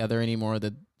not together anymore,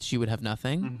 that she would have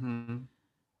nothing. Mm-hmm.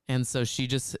 And so she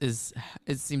just is.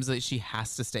 It seems like she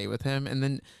has to stay with him. And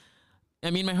then, I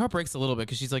mean, my heart breaks a little bit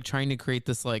because she's like trying to create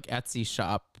this like Etsy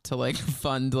shop to like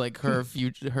fund like her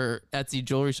future, her Etsy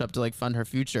jewelry shop to like fund her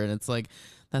future. And it's like,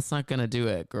 that's not gonna do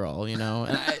it, girl. And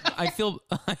I feel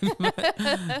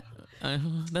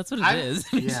that's what it is.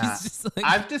 Yeah. She's just like,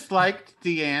 I've disliked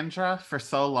Deandra for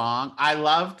so long. I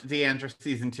loved Deandra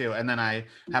season 2, and then I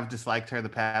have disliked her the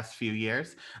past few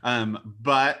years.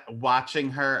 But watching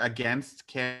her against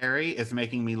Carrie is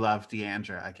making me love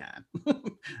Deandra again.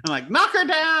 I'm like, knock her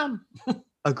down.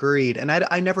 Agreed. And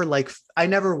I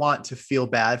never want to feel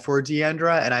bad for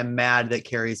Deandra, and I'm mad that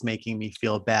Carrie's making me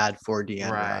feel bad for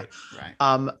Deandra.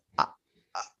 Right.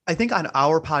 I think on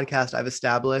our podcast, I've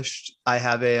established I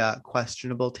have a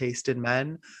questionable taste in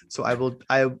men. So I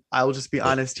will just be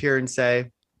honest here and say,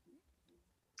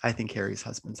 I think Carrie's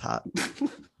husband's hot. no,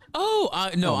 oh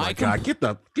my I God, get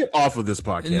off of this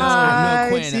podcast. No, Bye.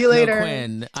 Quinn. See you later. No,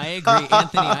 Quinn. I agree,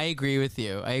 Anthony. I agree with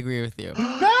you.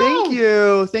 Thank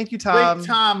you. Thank you, Tom. Wait,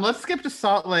 Tom, let's skip to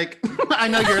Salt Lake. I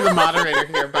know you're the moderator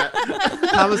here, but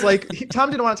Tom was like, Tom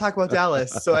didn't want to talk about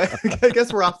Dallas. So I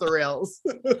guess we're off the rails.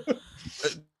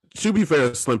 To be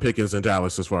fair, Slim Pickens in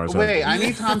Dallas as far as wait, I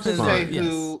husbands. need Tom to say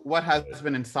Yes. what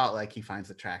husband in Salt Lake he finds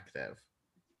attractive.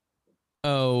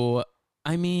 Oh,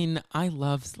 I mean, I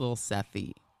love little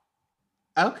Sethy.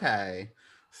 Okay.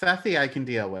 Sethy I can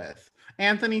deal with.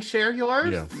 Anthony, share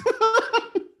yours? Yeah.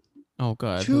 Oh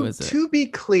God, who is it? To be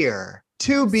clear,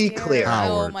 Scary. Oh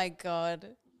Howard. my god.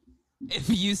 If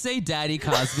you say Daddy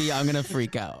Cosby, I'm gonna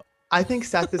freak out. I think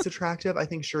Seth is attractive. I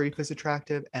think Sharif is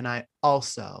attractive. And I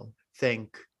also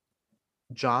think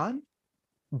John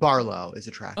Barlow is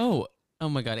attractive. Oh, Oh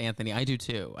my God, Anthony, I do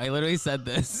too. I literally said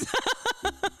this.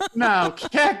 No,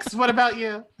 Kix, what about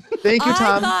you? Thank you, I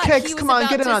Tom. thought Kix, he was come on, about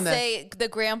get in to on this. say the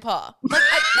grandpa, like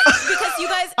because you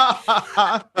guys,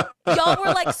 y'all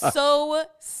were like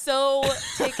so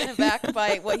taken aback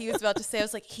by what he was about to say. I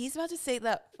was like, he's about to say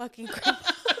that fucking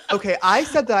grandpa. Okay, I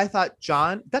said that I thought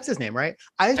John, that's his name, right?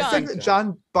 I John. said that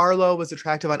John Barlow was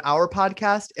attractive on our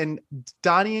podcast, and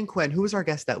Donnie and Quinn, who was our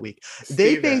guest that week,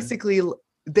 they Steven. basically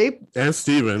And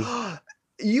Steven.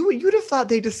 you'd have thought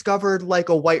they discovered like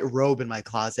a white robe in my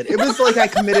closet. It was like I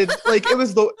committed, like it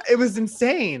was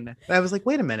insane. And I was like,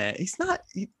 wait a minute, he's not.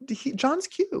 John's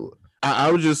cute.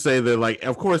 I would just say that, like,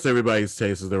 of course, everybody's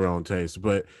taste is their own taste,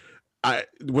 but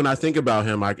when I think about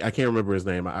him, I can't remember his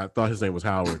name. I thought his name was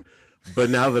Howard,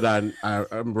 but now that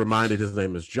I'm reminded his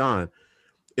name is John,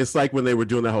 it's like when they were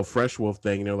doing that whole Fresh Wolf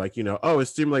thing, and they're like, oh, it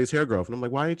stimulates hair growth, and I'm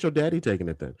like, why ain't your daddy taking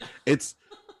it then?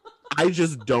 I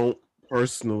just don't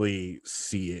personally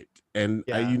see it, and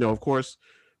Yeah. of course,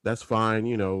 that's fine.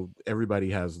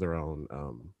 Everybody has their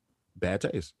own bad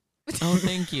taste. Oh,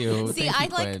 thank you. See, Thank you, I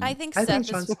Quinn. think I Seth think is.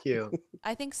 John's cute.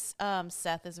 I think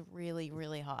Seth is really,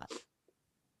 really hot.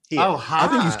 He Oh, is. hot. I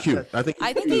think he's cute. I think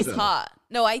he's hot.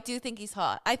 No, I do think he's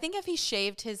hot. I think if he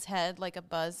shaved his head like a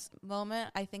Buzz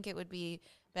moment, I think it would be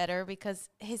better because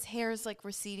his hair is like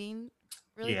receding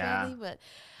really Yeah. badly. But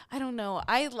I don't know.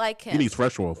 I like him. He needs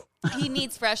Fresh Wolf. He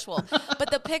needs Fresh Wolf.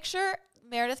 But the picture,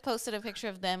 Meredith posted a picture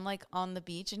of them like on the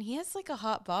beach, and he has like a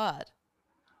hot bod.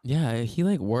 Yeah, he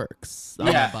like works. on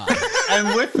Yeah. the bottom.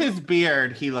 And with his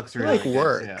beard, he looks He really like good,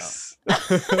 works.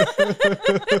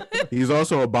 He's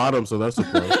also a bottom, so that's a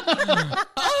pro.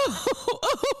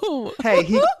 Oh,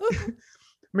 Hey,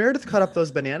 Meredith cut up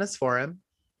those bananas for him.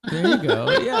 there you go.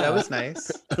 Yeah, That was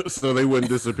nice. So they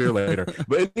wouldn't disappear later.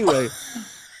 But anyway,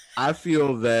 I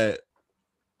feel that,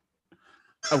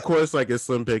 of course, like it's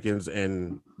Slim Pickens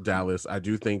and Dallas. I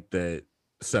do think that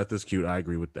Seth is cute. I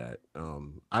agree with that.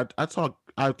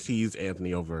 I tease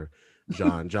Anthony over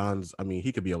John. John's, I mean,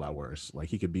 he could be a lot worse. Like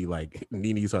he could be like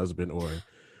Nene's husband or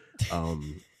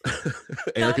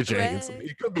Erica Jenkins. Greg.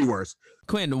 It could be worse.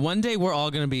 Quinn, one day we're all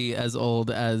gonna be as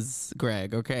old as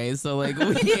Greg. Okay, so like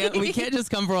we can't just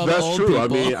come for all the That's old true. people. I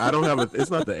mean, I don't have a. It's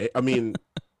not the. I mean,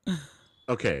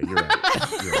 okay, you're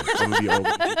right. You're right. I'm gonna be old.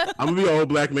 I'm gonna be an old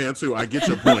black man too. I get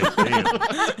your point. Damn.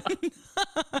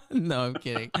 No, I'm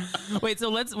kidding. Wait,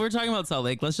 so we're talking about Salt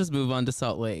Lake. Let's just move on to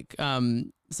Salt Lake.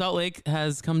 Salt Lake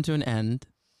has come to an end.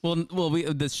 Well,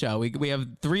 this show we have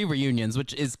 3 reunions,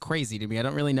 which is crazy to me. I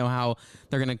don't really know how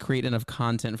they're gonna create enough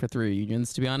content for 3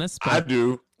 reunions, to be honest. But, I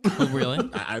do. Oh, really?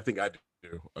 I think I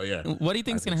do. Oh yeah. What do you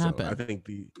think's I gonna think so. happen? I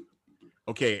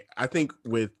think I think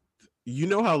with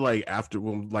how like after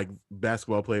when like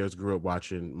basketball players grew up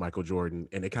watching Michael Jordan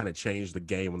and it kind of changed the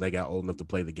game when they got old enough to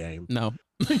play the game. No.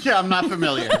 Yeah, I'm not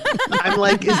familiar. I'm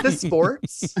like, is this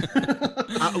sports?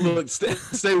 Look,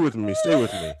 stay with me. Stay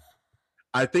with me.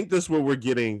 I think this is what we're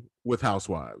getting with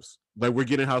housewives. Like we're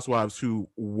getting housewives who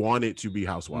wanted to be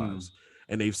housewives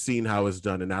and they've seen how it's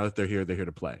done. And now that they're here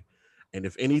to play. And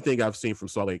if anything I've seen from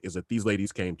Salt Lake is that these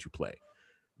ladies came to play.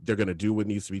 They're going to do what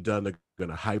needs to be done. They're going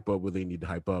to hype up what they need to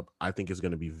hype up. I think it's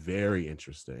going to be very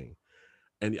interesting.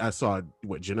 And I saw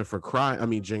Jen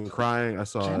crying. I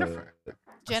saw Jennifer.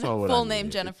 Full name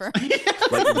Jennifer.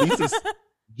 like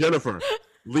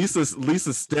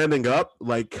Lisa's standing up.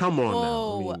 Like, come on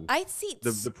Oh, now. I mean, I see. the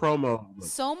promo.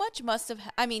 So much must have.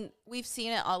 I mean, we've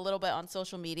seen it a little bit on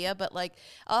social media, but like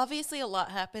obviously a lot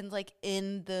happened like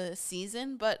in the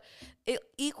season, but it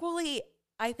equally.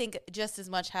 I think just as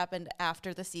much happened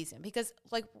after the season because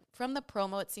like from the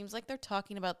promo, it seems like they're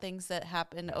talking about things that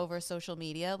happened over social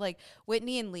media, like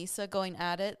Whitney and Lisa going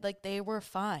at it, like they were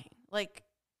fine. Like,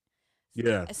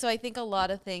 Yeah. so I think a lot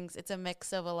of things, it's a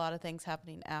mix of a lot of things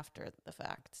happening after the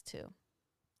fact too.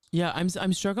 Yeah,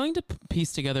 I'm struggling to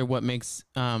piece together what makes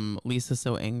Lisa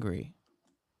so angry.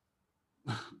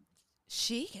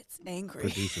 She gets angry.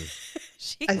 Producers.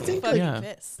 She I gets think, fucking like,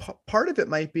 pissed. Part of it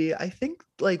might be, I think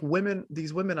like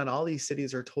these women on all these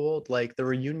cities are told like the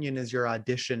reunion is your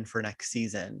audition for next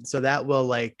season. So that will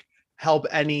like help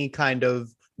any kind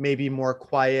of maybe more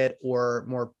quiet or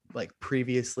more like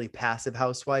previously passive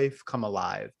housewife come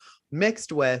alive,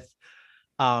 mixed with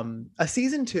a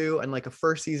season 2 and like a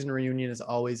first season reunion is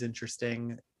always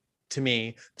interesting to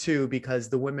me too, because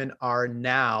the women are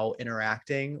now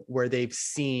interacting where they've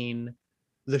seen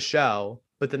the show,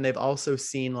 but then they've also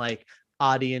seen like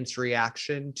audience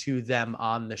reaction to them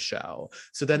on the show.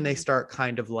 So then they start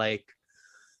kind of like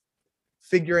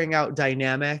figuring out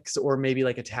dynamics or maybe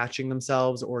like attaching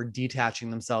themselves or detaching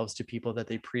themselves to people that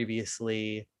they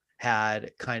previously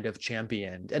had kind of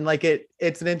championed. And like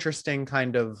it's an interesting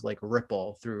kind of like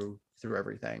ripple through through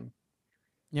everything.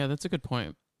 Yeah, that's a good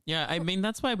point. Yeah, I mean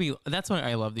that's why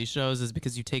I love these shows, is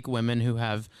because you take women who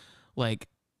have like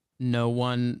no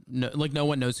one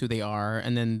knows who they are,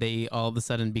 and then they all of a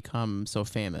sudden become so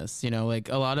famous. You know, like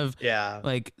a lot of Yeah.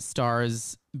 like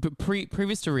stars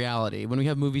previous to reality, when we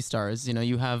have movie stars, you know,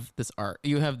 you have this art,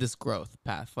 you have this growth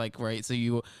path, like, right? So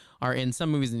you are in some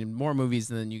movies and in more movies,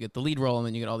 and then you get the lead role, and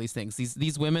then you get all these things.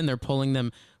 These women, they're pulling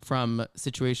them from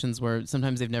situations where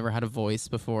sometimes they've never had a voice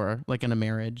before, like in a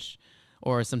marriage,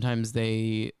 or sometimes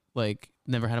they like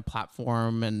never had a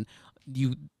platform, and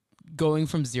you going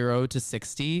from 0 to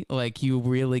 60, like you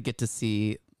really get to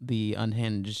see the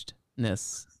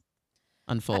unhingedness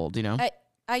unfold, you know?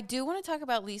 I do want to talk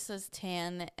about Lisa's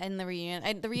tan and the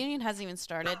reunion. The reunion hasn't even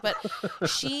started, but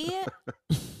she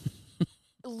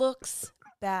looks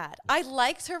bad. I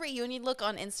liked her reunion look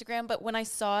on Instagram, but when I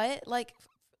saw it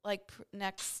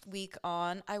next week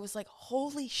on, I was like,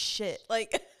 holy shit.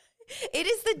 Like, it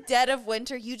is the dead of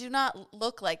winter. You do not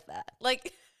look like that.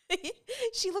 Like,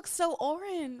 she looks so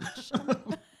orange.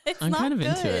 It's I'm not kind of good.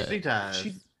 into it. She does.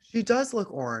 She does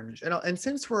look orange. And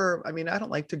since I mean, I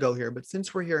don't like to go here, but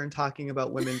since we're here and talking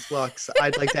about women's looks,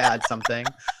 I'd like to add something.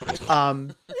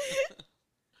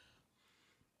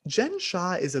 Jen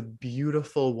Shah is a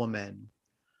beautiful woman.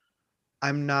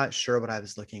 I'm not sure what I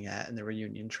was looking at in the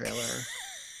reunion trailer.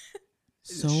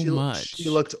 Much. She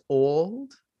looked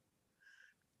old,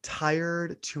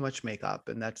 tired, too much makeup,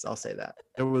 and I'll say that.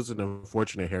 It was an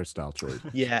unfortunate hairstyle choice.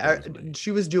 Yeah,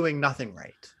 she was doing nothing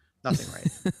right. Nothing right.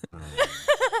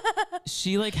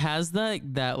 She like has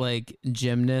that like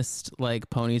gymnast like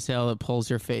ponytail that pulls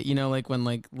your face. You know, like when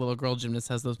like little girl gymnast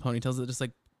has those ponytails that just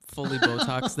like fully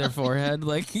Botox their forehead.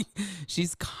 Like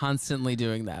she's constantly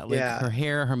doing that. Like her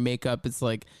hair, her makeup, it's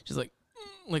like she's like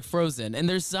frozen. And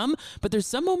there's some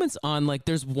moments on, like,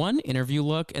 there's one interview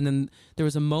look, and then there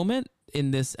was a moment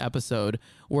in this episode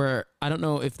where I don't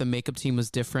know if the makeup team was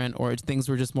different or things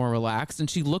were just more relaxed, and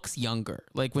she looks younger.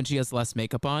 Like when she has less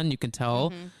makeup on, you can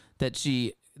tell that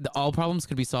all problems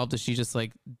could be solved if she just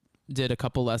like did a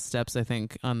couple less steps, I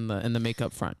think, in the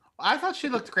makeup front. I thought she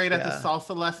looked great at the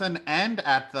salsa lesson and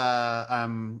at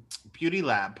the beauty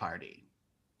lab party.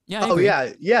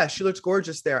 Yeah. Yeah. She looks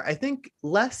gorgeous there. I think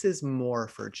less is more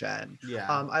for Jen. Yeah.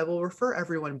 I will refer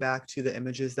everyone back to the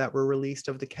images that were released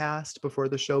of the cast before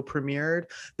the show premiered.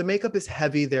 The makeup is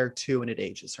heavy there too, and it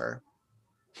ages her.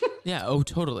 Yeah. Oh,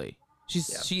 totally. She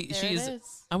is.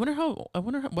 I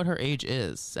wonder what her age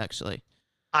is actually.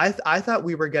 I thought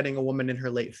we were getting a woman in her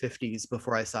late 50s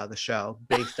before I saw the show,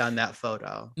 based on that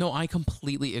photo. No, I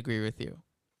completely agree with you.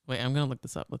 Wait, I'm gonna look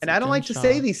this up. I don't like to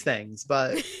say these things,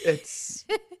 but it's.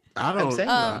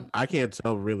 I can't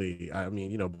tell really. I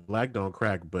mean, black don't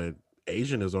crack, but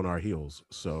Asian is on our heels,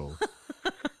 so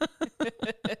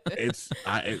it's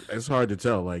hard to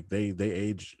tell. Like they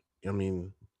age. I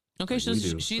mean, okay, so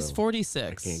she's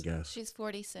 46. I can't guess. She's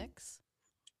 46.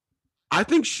 I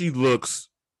think she looks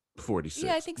 46.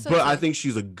 Yeah, I think so. But too. I think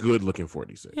she's a good-looking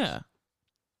 46. Yeah.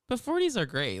 But 40s are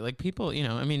great. Like people,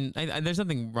 I mean, there's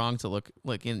nothing wrong to look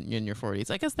like in your 40s.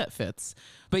 I guess that fits.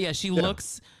 But yeah, she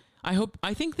looks. I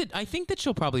think that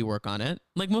she'll probably work on it.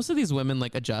 Like most of these women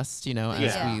like adjust,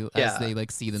 as they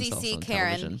like see themselves CC on Karen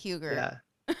television. Huger. Yeah.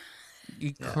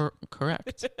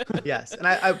 Correct. Yes, and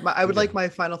I would like my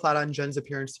final thought on Jen's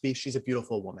appearance to be she's a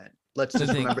beautiful woman. Let's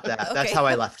just remember that. Okay. That's how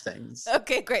I left things.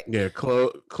 Okay, great. Yeah,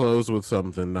 close with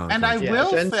something non. And I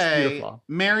will Jen's say, beautiful.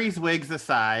 Mary's wigs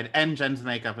aside, and Jen's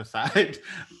makeup aside,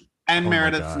 and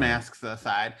Meredith's masks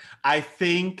aside, I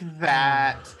think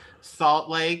that Salt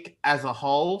Lake as a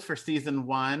whole for season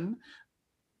 1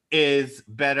 is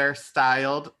better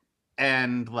styled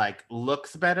and like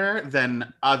looks better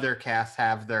than other casts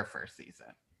have their first season.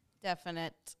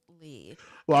 Definitely.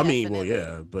 Well, I mean,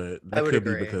 yeah, but that could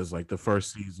agree. be because like the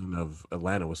first season of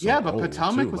Atlanta was so but old,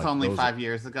 Potomac too. was Like, only 5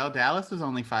 years ago. Dallas was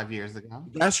only 5 years ago.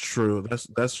 That's true.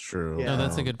 That's true. Yeah. No,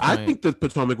 that's a good I point. think the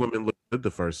Potomac women looked good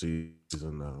the first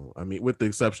season, though. I mean, with the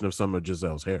exception of some of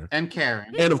Giselle's hair, And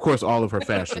Karen. and of course all of her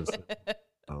fashions.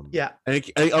 Yeah.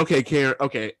 Okay, Karen.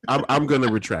 Okay, I'm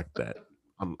gonna retract that.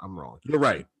 I'm wrong. You're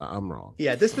right. I'm wrong.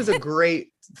 Yeah, this was a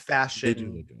great They do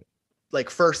fashion, look good. like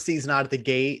first season out of the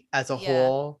gate as a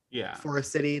whole. Yeah. For a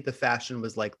city, the fashion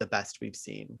was like the best we've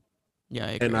seen. Yeah, I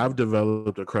agree. And I've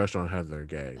developed a crush on Heather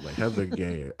Gay. Like Heather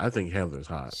Gay, I think Heather's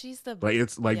hot. She's the Like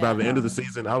it's like by the end of the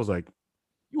season, I was like,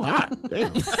 "You hot,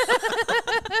 damn."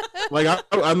 Like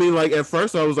I mean, like at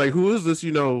first I was like, "Who is this?"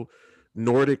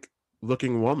 Nordic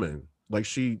looking woman. Like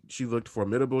she looked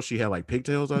formidable. She had like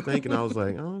pigtails, I think, and I was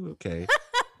like, "Oh, okay."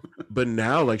 But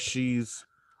now, like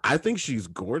I think she's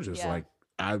gorgeous. Yeah. Like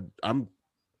I'm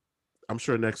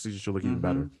sure next season she'll look even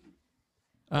better.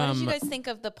 What did you guys think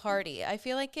of the party? I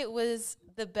feel like it was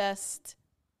the best.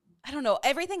 I don't know.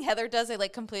 Everything Heather does, I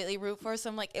like completely root for. So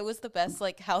I'm like, it was the best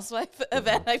like housewife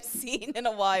event I've seen in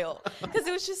a while because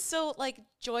it was just so like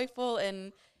joyful,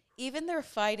 and even their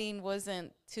fighting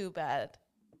wasn't too bad.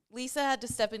 Lisa had to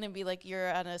step in and be like, "You're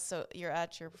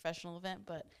at your professional event,"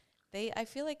 but I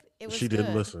feel like it was. She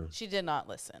didn't listen. She did not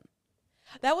listen.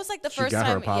 That was like the She first got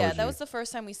her time. Yeah, that apology. was the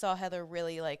first time we saw Heather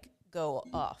really like go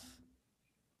off.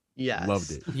 Yes.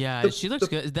 Loved it. Yeah, she looks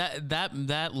good.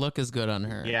 That look is good on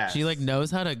her. Yes. She like knows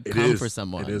how to It come is for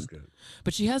someone. It is good.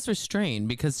 But she has restraint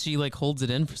because she like holds it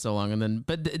in for so long, and then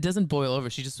but it doesn't boil over.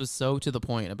 She just was so to the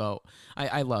point about.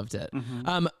 I loved it.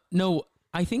 No,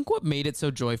 I think what made it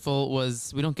so joyful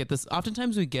was we don't get this.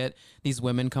 Oftentimes we get these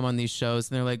women come on these shows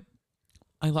and they're like,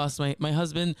 I lost my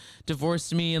husband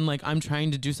divorced me, and like I'm trying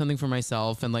to do something for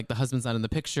myself, and like the husband's not in the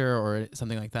picture or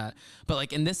something like that. But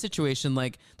like in this situation,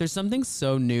 like there's something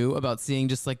so new about seeing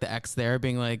just like the ex there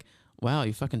being like, wow,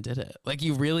 you fucking did it. Like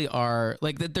you really are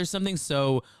like there's something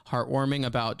so heartwarming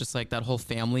about just like that whole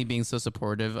family being so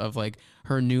supportive of like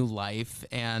her new life,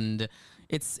 and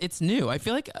it's new. I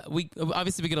feel like we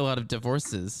obviously we get a lot of divorce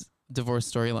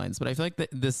storylines, but I feel like that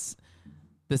this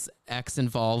ex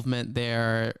involvement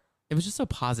there, it was just so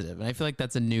positive, and I feel like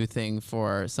that's a new thing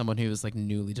for someone who is like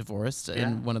newly divorced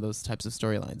in one of those types of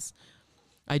storylines.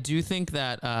 I do think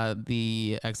that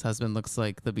the ex-husband looks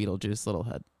like the Beetlejuice little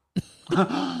head.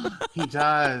 He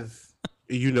does.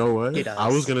 You know what? He does. I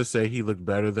was gonna say he looked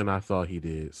better than I thought he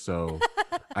did. So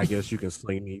I guess you can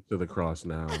sling me to the cross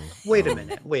now. Wait a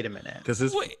minute. Because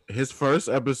his first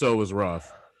episode was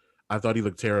rough. I thought he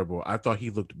looked terrible. I thought he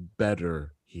looked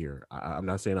better here. I'm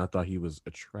not saying I thought he was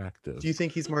attractive. Do you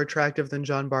think he's more attractive than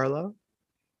John Barlow?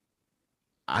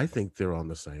 I think they're on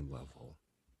the same level.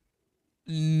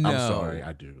 No, I'm sorry,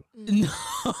 I do.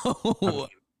 No,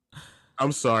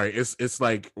 I'm sorry. It's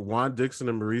like Juan Dixon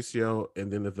and Mauricio,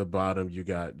 and then at the bottom you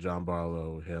got John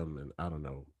Barlow, him, and I don't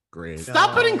know, Greg.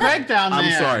 Stop putting Greg down there.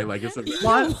 I'm sorry. Like it's a.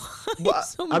 What?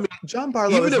 So I mean, John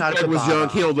Barlow even is if not at Greg the was young,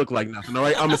 bottom. he don't look like nothing. All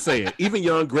right, I'm gonna say it. Even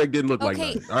young Greg didn't look like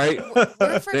Okay. nothing. All right.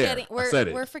 We're forgetting. I said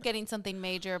it. We're forgetting something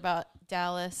major about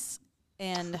Dallas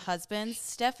and husbands.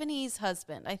 Stephanie's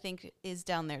husband, I think, is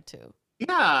down there too.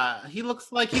 Yeah, he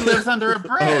looks like he lives under a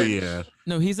bridge. Oh yeah.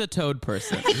 no, he's a toad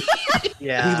person.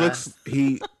 Yeah.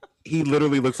 He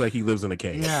literally looks like he lives in a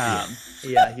cave. Yeah.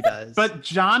 Yeah, he does. But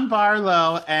John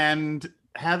Barlow and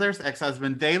Heather's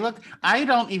ex-husband, they look, I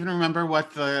don't even remember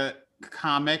what the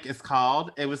comic is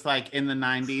called. It was like in the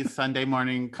 90s Sunday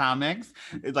morning comics.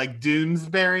 It's like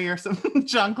Doonesbury or some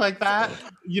junk like that.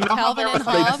 You know Calvin how there and was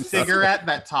like a Hobbes? cigarette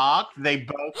that talked? They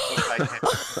both look like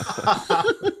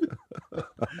him.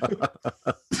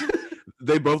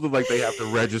 They both look like they have to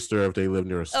register if they live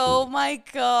near a school. Oh my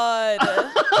god.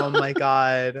 Oh my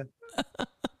god.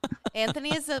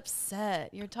 Anthony is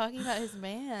upset. You're talking about his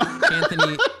man.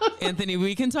 Anthony,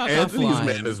 we can talk Anthony's offline.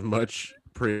 man is much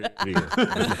prettier.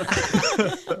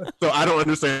 So I don't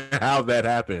understand how that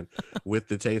happened with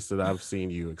the taste that I've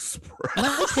seen you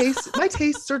express. My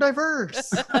tastes are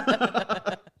diverse.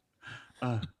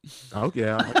 Okay,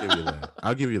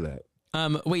 I'll give you that.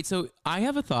 Wait, so I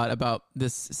have a thought about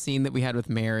this scene that we had with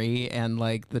Mary and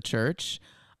like the church.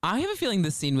 I have a feeling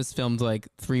this scene was filmed like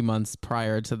 3 months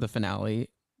prior to the finale.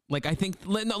 Like I think,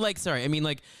 no, like sorry, I mean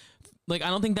like I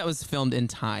don't think that was filmed in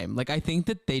time. Like I think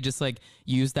that they just like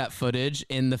used that footage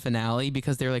in the finale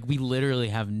because they're like, we literally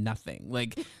have nothing.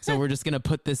 Like so we're just gonna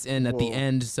put this in at the Well-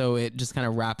 end so it just kind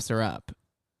of wraps her up.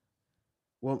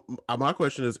 Well, my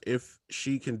question is, if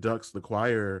she conducts the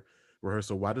choir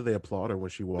rehearsal, why do they applaud her when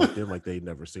she walked in like they'd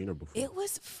never seen her before? It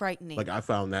was frightening. Like I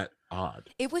found that odd.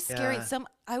 It was scary. Yeah.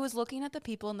 I was looking at the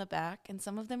people in the back, and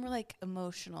some of them were like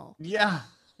emotional. Yeah.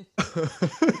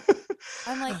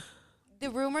 I'm like, the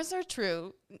rumors are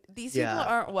true. These Yeah.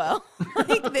 people aren't well.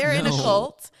 Like they're in a No.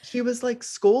 cult. She was like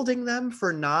scolding them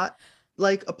for not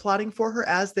like applauding for her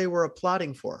as they were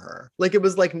applauding for her. Like it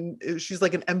was like she's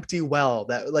like an empty well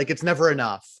that like it's never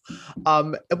enough.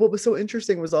 And what was so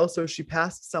interesting was also she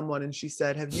passed someone and she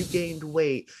said, "Have you gained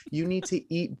weight? You need to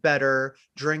eat better,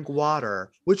 drink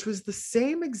water," which was the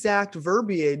same exact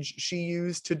verbiage she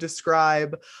used to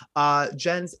describe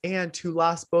Jen's aunt who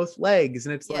lost both legs.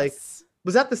 And it's like, Yes.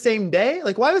 was that the same day?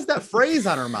 Like, why was that phrase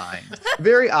on her mind?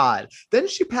 Very odd. Then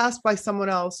she passed by someone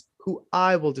else who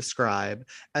I will describe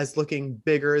as looking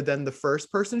bigger than the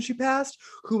first person she passed,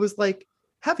 who was like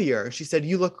heavier. She said,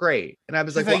 "You look great." And I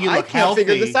was She like, said, well, "You I look can't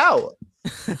figure this healthy."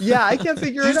 out. Yeah, I can't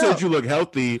figure She it said out. you look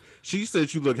healthy. She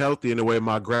said you look healthy in the way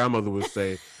my grandmother would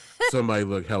say, somebody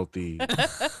look healthy.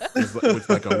 It's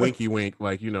like a winky wink,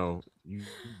 like, you know, you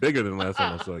bigger than last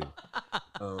time I saw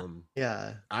you.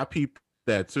 Yeah. I peeped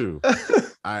that too.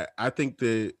 I think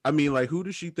that, I mean, like, who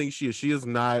does she think she is? She is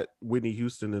not Whitney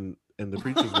Houston in The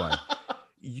Preacher's Wife.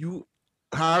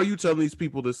 How are you telling these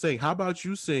people to sing? How about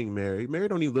you sing, Mary? Mary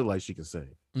don't even look like she can sing.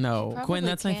 No, She Quinn, probably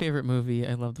that's my can't. favorite movie.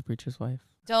 I love The Preacher's Wife.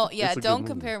 Don't It's a good don't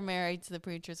movie. compare Mary to the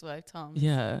preacher's wife, Tom.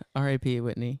 Yeah, R.I.P.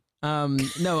 Whitney.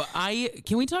 No,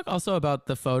 can we talk also about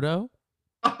the photo?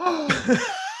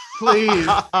 Please.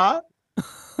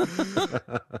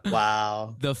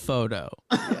 Wow. The photo.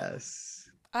 Yes.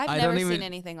 I've I never don't seen even-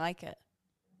 anything like it.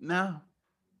 No.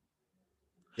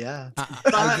 Yeah.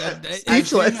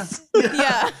 Speechless.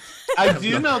 Yeah. I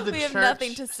do know the We church have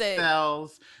nothing to say.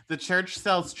 sells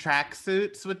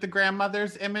tracksuits with the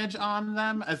grandmother's image on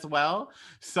them as well.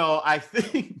 So I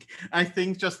think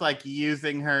just like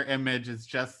using her image is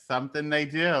just something they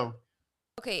do.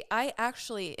 Okay, I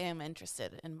actually am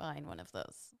interested in buying one of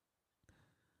those.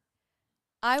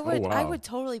 I wow. would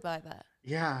totally buy that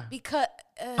Yeah. because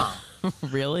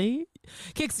Really?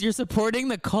 Kix, you're supporting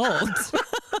the cult.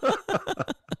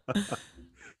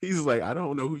 He's like, I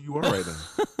don't know who you are right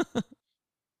now.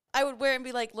 I would wear it and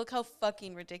be like, look how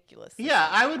fucking ridiculous. this Yeah,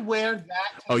 is." I would wear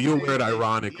that. to Oh, the you'll same wear it place-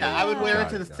 ironically. Yeah, I would wear it Got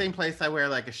to the got same place I wear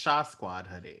like a Shaw Squad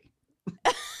hoodie.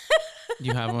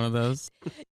 You have one of those?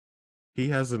 He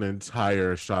has an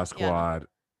entire Shaw Squad,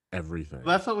 everything.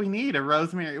 That's what we need. A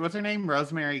Rosemary. What's her name?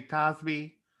 Rosemary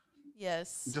Cosby.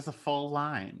 Yes. Just a full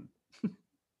line.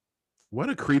 What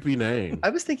a creepy name. I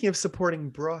was thinking of supporting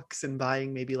Brooks and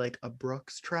buying maybe like a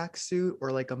Brooks tracksuit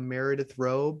or like a Meredith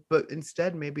robe, but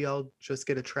instead maybe I'll just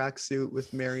get a tracksuit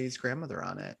with Mary's grandmother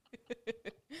on it.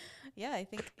 Yeah, I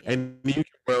think. Yeah. And you can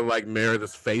wear like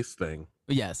Meredith's face thing.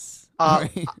 Yes. Uh,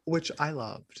 Right. which I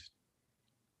loved.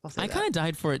 I'll say I that. kind of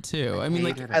died for it too. I mean,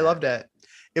 like, hated I loved it.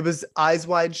 It was eyes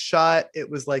wide shut. It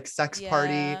was like sex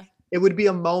party. Yeah. It would be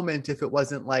a moment if it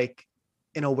wasn't like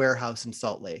in a warehouse in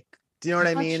Salt Lake. Do you know what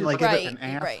I thought mean? she Like, looked if Right, like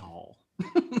an right. asshole.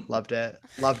 loved it.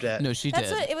 Loved it. no, she That's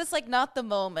did. what it was like. Not the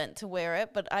moment to wear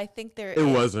it, but I think there. It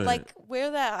wasn't. like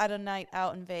wear that at a night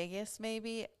out in Vegas.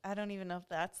 Maybe I don't even know if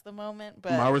that's the moment,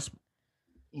 but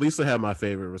Lisa had my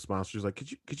favorite response. She was like,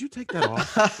 "Could you take that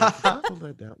off? Like, could you pull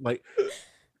that down? Like,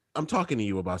 I'm talking to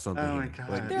you about something." Oh my here.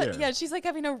 God. Like, yeah, she's like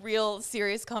having a real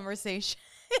serious conversation.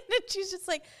 And she's just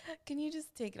like, can you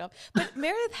just take it off? But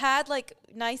Meredith had like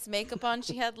nice makeup on.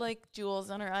 She had like jewels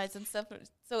on her eyes and stuff.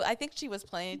 So I think she was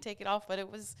planning to take it off, but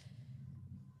it was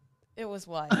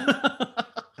wild.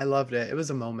 I loved it. It was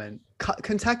a moment.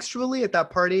 Contextually at that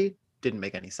party, didn't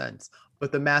make any sense.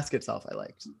 But the mask itself, I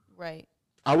liked. Right.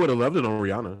 I would have loved it on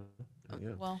Rihanna. Yeah.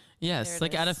 Well, Yes, there it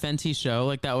like at a is. Fenty show,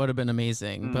 like that would have been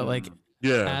amazing. But like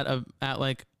Yeah. at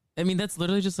like, I mean, that's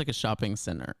literally just like a shopping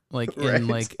center, like Right. in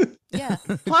like. yeah.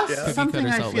 Plus, Yeah. something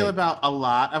Cookie I cutter feel Salt Lake. about a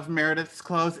lot of Meredith's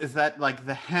clothes is that like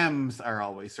the hems are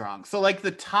always wrong. So like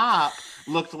the top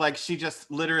looked like she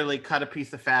just literally cut a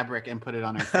piece of fabric and put it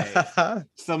on her face.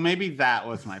 So maybe that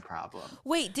was my problem.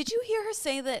 Wait, did you hear her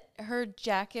say that her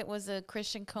jacket was a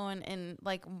Christian Cohen and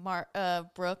like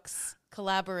Brooks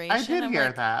collaboration? I did I'm hear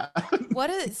like, that. What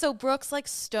is so Brooks like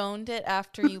stoned it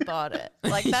after you bought it?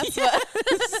 Like that's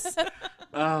what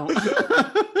Oh.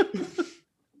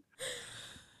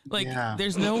 Like, Yeah.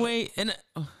 there's no way, and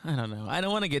I don't know. I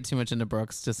don't want to get too much into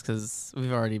Brooks just because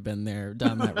we've already been there,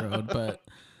 down that road. But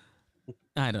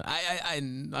I don't. I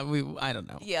don't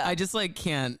know. Yeah. I just like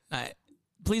can't.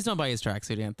 Please don't buy his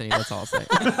tracksuit, Anthony. That's all I'll say.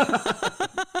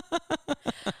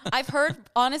 I've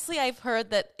heard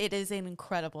that it is an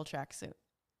incredible tracksuit.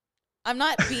 I'm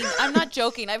not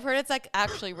joking. I've heard it's like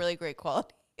actually really great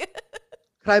quality. Could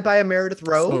I buy a Meredith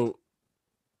robe? So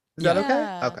Is that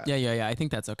Yeah. okay? Okay. Yeah. I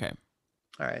think that's okay.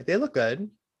 All right. They look good.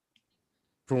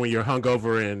 for when you're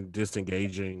hungover and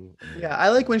disengaging. Yeah. I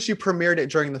like when she premiered it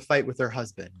during the fight with her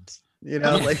husband. You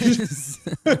know, like she's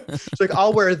like,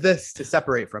 I'll wear this to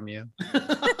separate from you.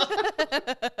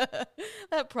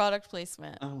 That product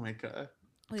placement. Oh my god.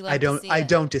 We like I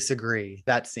don't disagree.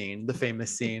 That scene, the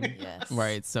famous scene. Yes.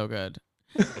 Right, so good.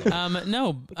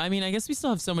 No, I mean, I guess we still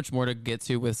have so much more to get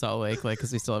to with Salt Lake, like,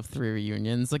 because we still have 3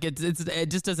 reunions. Like, it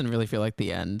just doesn't really feel like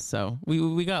the end. So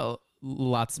we got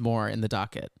lots more in the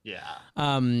docket. Yeah.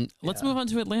 Let's move on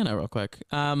to Atlanta real quick.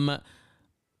 The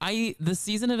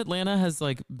season of Atlanta has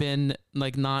like been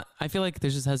like not. I feel like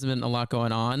there just hasn't been a lot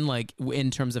going on, like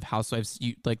in terms of housewives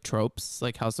like tropes,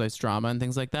 like housewives drama and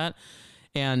things like that.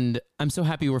 And I'm so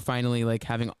happy we're finally like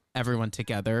having everyone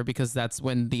together, because that's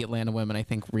when the Atlanta women, I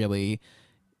think, really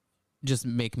just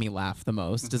make me laugh the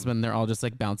most, is when they're all just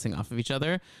like bouncing off of each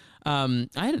other. I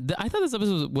thought this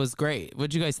episode was great.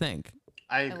 What'd you guys think?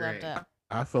 I I agree. loved it.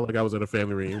 I felt like I was at a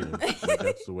family reunion. Like,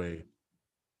 that's the way.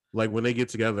 Like when they get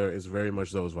together, it's very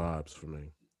much those vibes for me.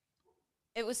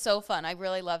 It was so fun. I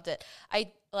really loved it.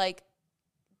 I like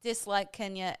dislike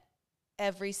Kenya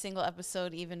every single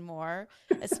episode even more,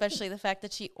 especially the fact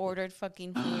that she ordered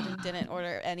fucking food and didn't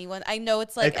order anyone. I know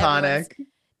it's like everyone's Iconic.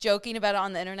 joking about it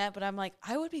on the internet, but I'm like,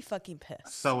 I would be fucking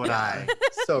pissed. So would I.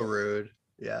 So rude.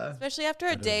 Yeah. Especially after a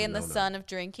That is day a in the no-no. sun of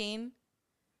drinking.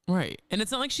 Right. And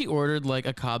it's not like she ordered like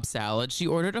a Cobb salad. She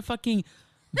ordered a fucking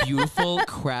beautiful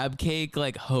crab cake,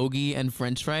 like hoagie and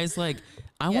french fries. Like,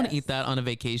 I want to Yes. eat that on a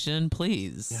vacation,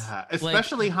 please. Yeah, Like,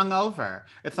 especially hungover.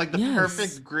 It's like the Yes.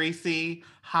 perfect greasy,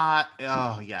 hot.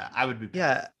 Oh yeah, I would be.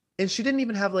 Yeah. And she didn't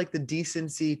even have like the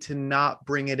decency to not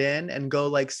bring it in and go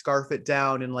like scarf it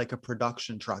down in like a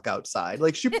production truck outside.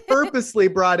 Like she purposely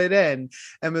brought it in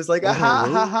and was like, Well, ha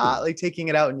her ha rude. ha, like taking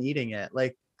it out and eating it.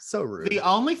 Like so rude. The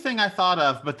only thing I thought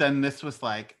of, but then this was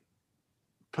like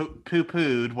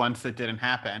poo-pooed once it didn't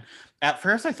happen. At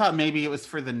first, I thought maybe it was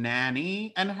for the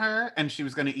nanny and her, and she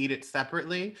was going to eat it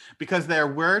separately because there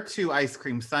were 2 ice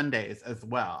cream sundaes as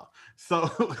well. So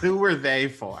who were they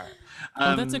for?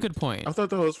 oh, that's a good point. I thought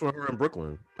that was for her in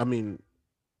Brooklyn. I mean,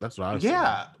 that's what I was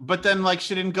Yeah, but then like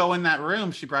she didn't go in that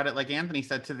room. She brought it, like Anthony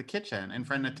said, to the kitchen in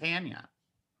front of Tanya.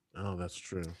 saying. Oh, that's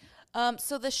true.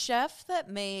 So the chef that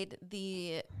made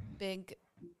the big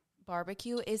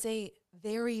barbecue is a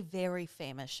very, very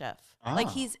famous chef. Like Oh.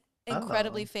 he's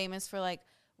incredibly Oh. famous for like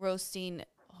roasting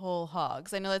whole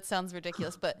hogs. I know that sounds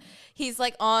ridiculous, but he's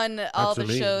like on all to the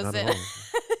me, shows. not at And all.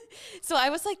 so I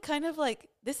was like, kind of like,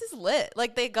 this is lit.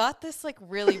 Like they got this like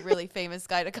really, really famous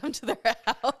guy to come to their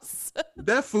house.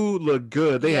 That food looked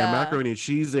good. They Yeah. had macaroni and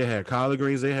cheese. They had collard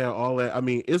greens. They had all that. I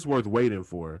mean, it's worth waiting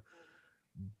for.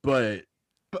 But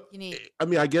You need I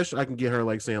mean, I guess I can get her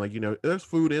like saying like, there's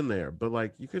food in there, but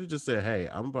like you could have just said, hey,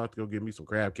 I'm about to go get me some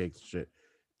crab cakes and shit.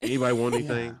 Anybody want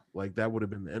anything? Yeah. Like that would have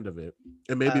been the end of it.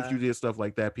 And maybe if you did stuff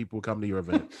like that, people would come to your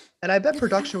event. And I bet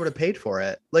production would have paid for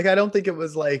it. Like I don't think it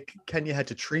was like Kenya had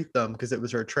to treat them because it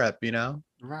was her trip, you know?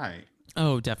 Right.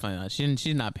 Oh, definitely not. She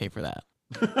did not pay for that.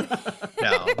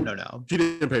 No. She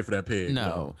didn't pay for that pig.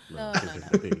 No. No, she didn't pay for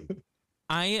that pig.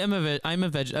 I'm a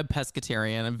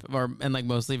pescatarian and like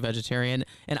mostly vegetarian,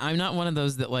 and I'm not one of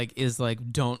those that like is like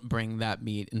don't bring that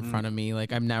meat in front of me.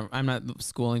 Like I'm not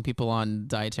schooling people on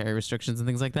dietary restrictions and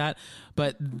things like that.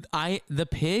 But the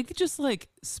pig just like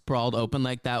sprawled open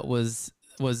like that was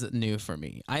new for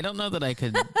me. I don't know that I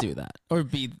could do that or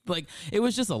be like it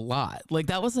was just a lot. Like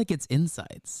that was like its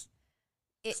insides.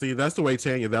 See, that's the way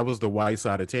Tanya, that was the white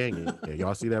side of Tanya. Yeah,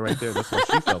 y'all see that right there? That's what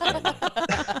she felt that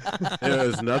way. There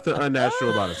is nothing unnatural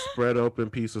about a spread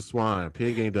open piece of swine.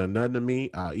 Pig ain't done nothing to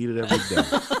me. I'll eat it every day.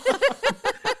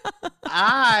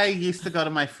 I used to go to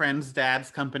my friend's dad's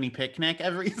company picnic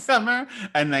every summer,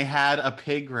 and they had a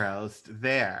pig roast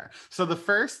there. So the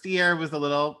first year was a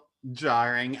little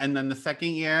jarring, and then the second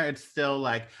year, it's still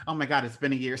like, oh my God, it's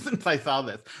been a year since I saw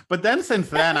this. But then since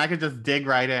then, I could just dig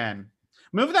right in.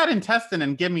 Move that intestine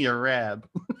and give me a rib.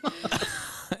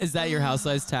 Is that your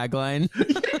Housewives tagline?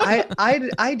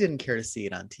 I didn't care to see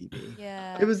it on TV.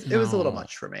 yeah. It was a little No.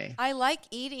 much for me. I like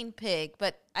eating pig,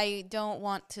 but I don't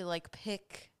want to like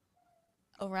pick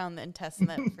around the intestine.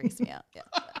 That freaks me out. Yeah.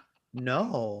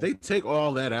 No. They take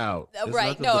all that out. There's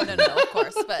Right. nothing No, but- of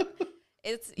course. But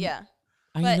it's, yeah.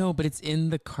 I But- know, but it's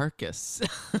in the carcass.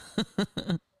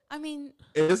 I mean,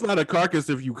 It's not a carcass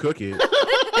if you cook it.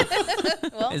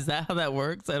 well, Is that how that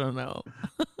works? I don't know.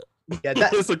 Yeah,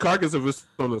 that, It's a carcass if it's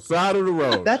on the side of the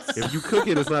road. That's- If you cook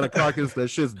it, it's not a carcass. That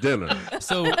shit's dinner.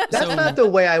 So that's so not the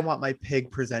way I want my pig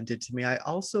presented to me. I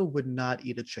also would not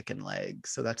eat a chicken leg,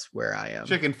 so that's where I am.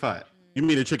 Chicken foot. You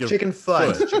mean a chicken? Chicken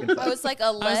foot. foot. Chicken I foot. was like a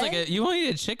I was leg. like, you want to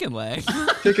eat a chicken leg?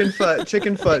 Chicken foot.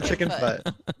 Chicken foot. Chicken Chicken foot.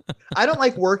 foot. I don't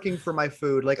like working for my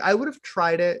food. Like I would have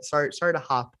tried it. Sorry to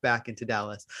hop back into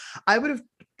Dallas. I would have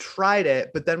tried it,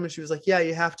 but then when she was like, yeah,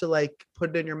 you have to like put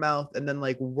it in your mouth and then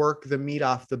like work the meat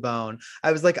off the bone,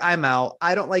 I was like, I'm out.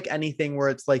 I don't like anything where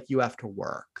it's like you have to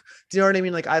work. Do you know what I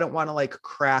mean? Like I don't want to like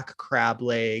crack crab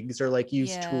legs or like use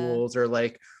Yeah. tools or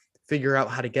like figure out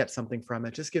how to get something from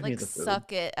it. Just give me like the food.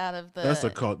 suck it out of the.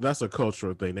 That's a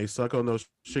cultural thing. They suck on those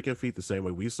chicken feet the same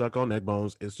way we suck on neck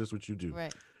bones. It's just what you do.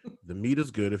 Right. The meat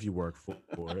is good if you work for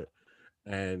it.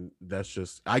 And that's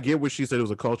just, I get what she said. It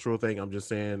was a cultural thing. I'm just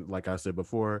saying, like I said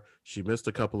before, she missed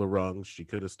a couple of rungs. She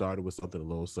could have started with something a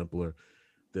little simpler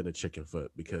than a chicken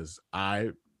foot, because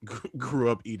I grew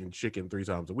up eating chicken 3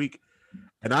 times a week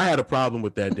and I had a problem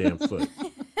with that damn foot.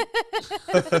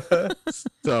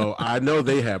 So I know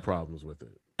they had problems with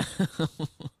it.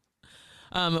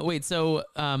 Wait, so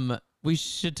we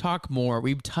should talk more.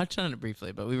 We touched on it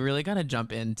briefly, but we really got to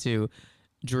jump into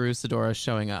Drew Sidora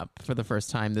showing up for the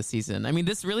first time this season. I mean,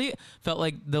 this really felt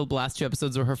like the last 2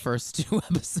 episodes were her first 2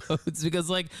 episodes because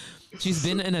like she's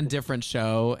been in a different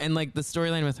show and like the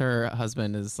storyline with her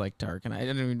husband is like dark and I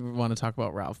don't even want to talk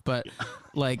about Ralph, but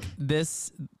like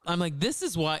this, I'm like, this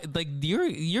is why like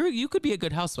you could be a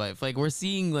good housewife. Like we're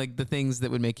seeing like the things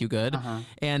that would make you good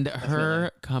and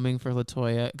her coming for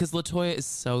Latoya because Latoya is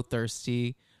so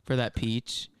thirsty for that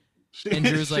peach. And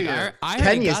Drew's like, I already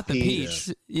Kenya's got the peach.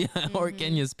 peach. Yeah, or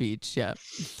Kenya's peach. Yeah.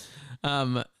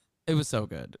 It was so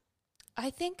good. I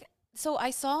think so. I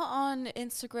saw on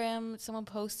Instagram someone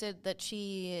posted that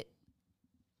she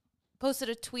posted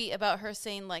a tweet about her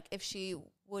saying like if she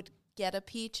would get a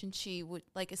peach and she would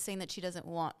like is saying that she doesn't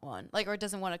want one, like or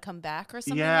doesn't want to come back or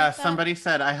something. Yeah, like that. somebody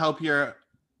said, I hope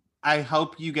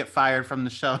you get fired from the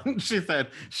show. She said,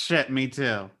 shit, me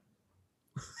too.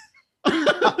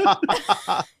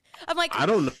 I'm like, I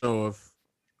don't know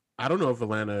if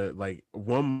Atlanta, like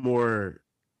one more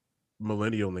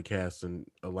millennial in the cast and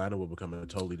Atlanta will become a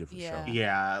totally different show.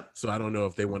 Yeah. So I don't know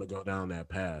if they want to go down that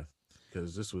path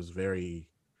because this was very,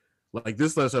 like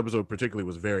this last episode particularly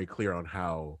was very clear on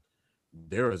how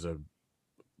there is a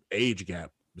age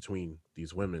gap between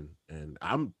these women, and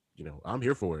I'm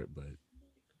here for it, but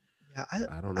Yeah,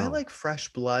 I don't know. I like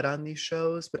fresh blood on these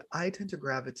shows, but I tend to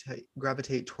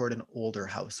gravitate toward an older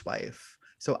housewife.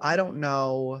 So I don't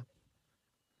know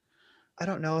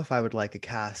if I would like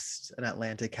an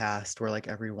Atlanta cast where like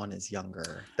everyone is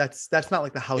younger. That's not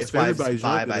like the Housewives everybody's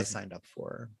vibe younger, I it's- signed up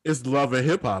for. It's Love and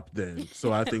Hip Hop then,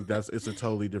 so I think it's a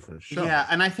totally different show. Yeah,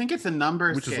 and I think it's a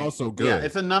numbers Which is game. also Yeah, good.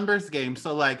 it's a numbers game.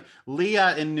 So like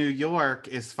Leah in New York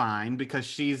is fine because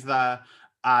she's the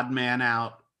odd man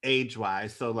out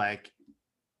age-wise. So like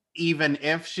even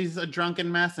if she's a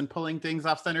drunken mess and pulling things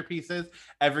off centerpieces,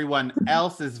 everyone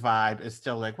else's vibe is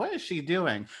still like, what is she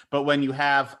doing? But when you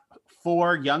have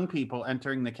 4 young people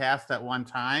entering the cast at one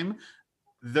time,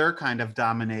 they're kind of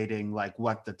dominating like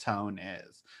what the tone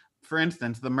is. For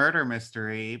instance, the murder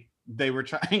mystery, they were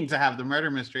trying to have the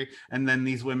murder mystery, and then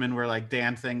these women were like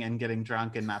dancing and getting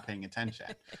drunk and not paying attention.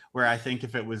 Where I think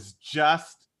if it was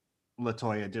just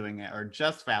Latoya doing it or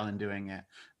just Fallon doing it,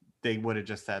 they would have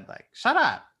just said like, shut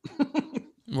up.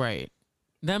 Right.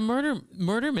 That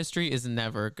murder mystery is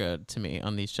never good to me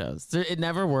on these shows. It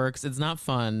never works. It's not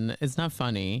fun. It's not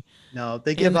funny. No,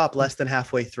 they give And- up less than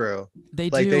halfway through. They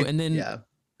Like do, and then yeah.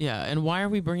 yeah. And why are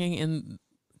we bringing in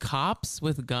cops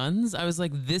with guns? I was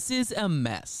like, this is a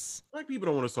mess. Black people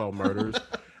don't want to solve murders.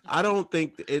 I don't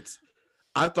think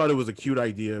I thought it was a cute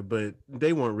idea, but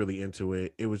they weren't really into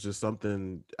it. It was just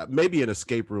something, maybe an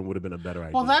escape room would have been a better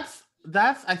idea. Well, that's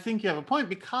I think you have a point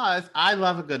because I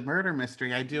love a good murder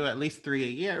mystery. I do at least 3 a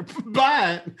year.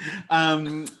 But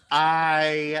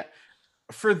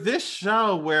for this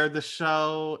show where the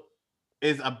show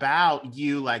is about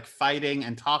you like fighting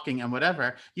and talking and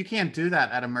whatever, you can't do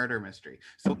that at a murder mystery.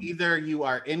 So either you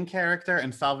are in character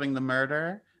and solving the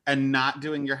murder and not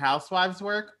doing your housewives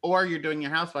work, or you're doing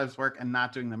your housewives work and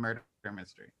not doing the murder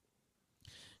mystery.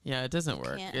 Yeah, it doesn't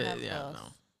work. Can't have Yeah, both. no.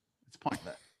 It's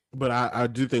pointless. But I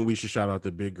do think we should shout out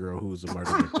the big girl who was a murder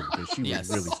victim because she Yes.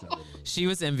 was really stellar. She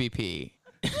was MVP.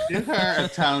 Give her a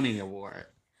Tony Award.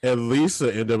 At least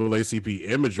an NAACP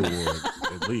Image Award,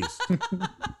 at least.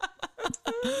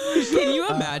 Can you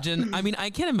imagine? I mean, I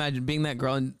can't imagine being that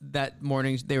girl. And that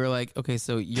morning, they were like, "Okay,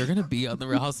 so you're gonna be on the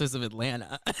Real Housewives of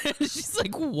Atlanta." She's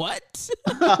like, "What?"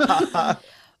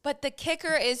 but the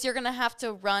kicker is you're gonna have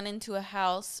to run into a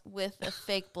house with a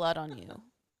fake blood on you.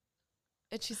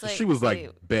 And she's like, She was like,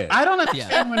 "Wait." bet. I don't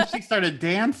understand when she started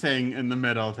dancing in the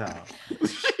middle though.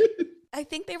 I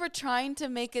think they were trying to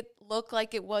make it look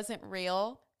like it wasn't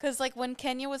real. Because, like, when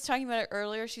Kenya was talking about it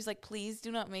earlier, she's like, please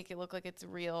do not make it look like it's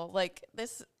real. Like,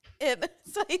 so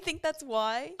I think that's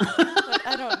why. But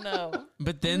I don't know.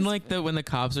 But then, like when the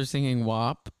cops are singing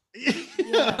WAP,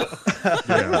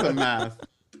 It was a mess.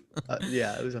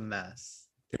 Yeah, it was a mess.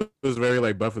 It was very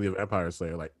like Buffy the Vampire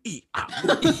Slayer, like, yeah,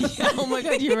 oh my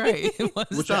god, you're right. It was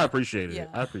which that. I appreciated. Yeah.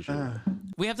 I appreciate it.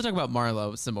 We have to talk about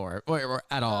Marlo some more, or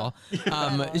at all.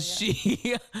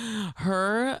 Yeah.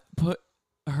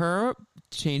 Her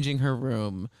changing her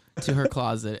room to her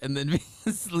closet and then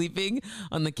sleeping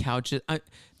on the couch.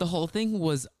 The whole thing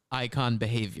was icon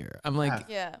behavior. I'm like,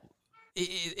 Yeah.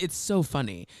 it's so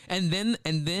funny. And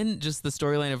then just the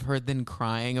storyline of her then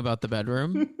crying about the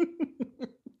bedroom.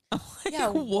 I'm like, Yeah,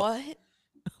 what?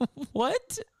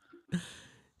 What?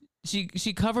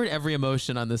 She covered every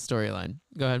emotion on this storyline.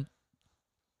 Go ahead.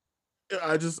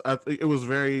 I think it was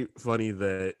very funny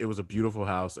that it was a beautiful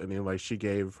house, and then like she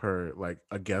gave her like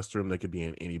a guest room that could be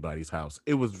in anybody's house.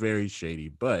 It was very shady,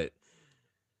 but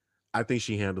I think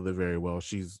she handled it very well.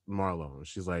 She's Marlo.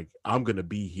 She's like, I'm gonna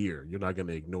be here. You're not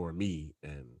gonna ignore me.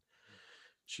 And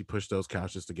she pushed those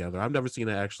couches together. I've never seen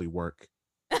it actually work.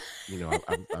 You know,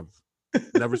 I've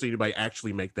never seen anybody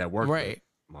actually make that work. Right.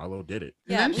 Marlo did it.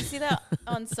 Yeah, we see that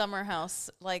on Summer House,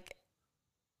 like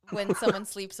when someone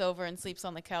sleeps over and sleeps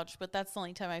on the couch. But that's the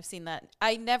only time I've seen that.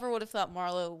 I never would have thought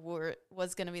Marlo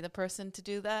was going to be the person to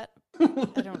do that. I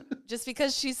don't, just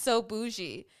because she's so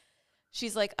bougie.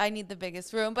 She's like, I need the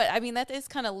biggest room. But I mean, that is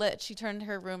kind of lit. She turned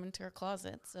her room into her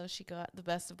closet. So she got the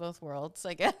best of both worlds,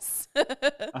 I guess.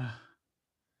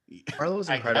 Marlo was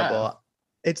I incredible. guess.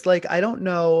 It's like, I don't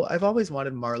know. I've always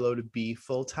wanted Marlo to be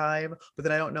full time, but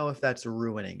then I don't know if that's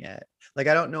ruining it. Like,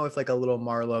 I don't know if like a little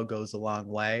Marlo goes a long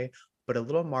way, but a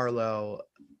little Marlo,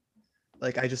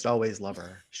 like, I just always love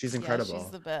her. She's incredible. Yeah, she's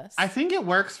the best. I think it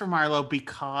works for Marlo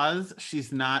because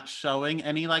she's not showing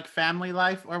any like family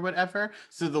life or whatever.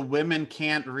 So the women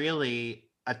can't really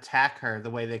attack her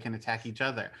the way they can attack each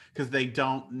other because they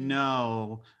don't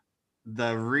know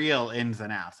the real ins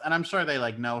and outs. And I'm sure they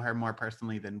like know her more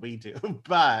personally than we do.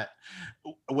 But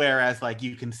whereas like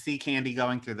you can see Candy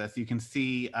going through this, you can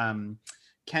see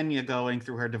Kenya going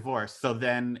through her divorce. So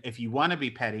then if you want to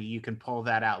be petty, you can pull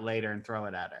that out later and throw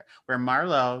it at her. Where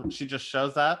Marlo, she just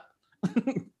shows up,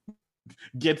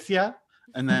 gets you,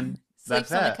 and then Sleeps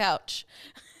that's on it. the couch.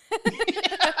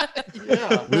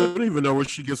 Yeah. We don't even know where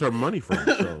she gets her money from.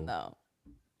 So. No.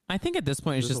 I think at this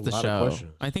point it's There's just a the lot of show.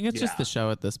 questions. I think it's just Yeah. the show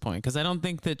at this point because I don't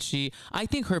think that I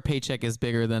think her paycheck is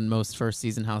bigger than most first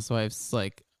season housewives,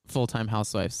 like full-time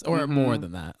housewives, or more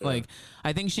than that. Yeah. Like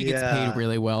I think she gets Yeah. paid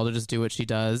really well to just do what she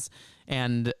does,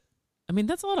 and I mean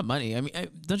that's a lot of money. I mean,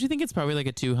 don't you think it's probably like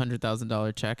a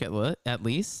 $200,000 check at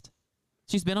least?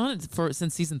 She's been on it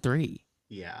since season 3,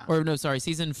 Yeah. or no, sorry,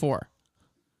 season 4.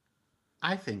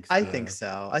 I think so. I think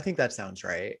so. I think that sounds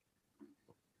right.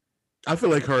 I feel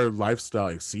like her lifestyle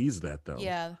exceeds that though.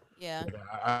 Yeah. Yeah. Like,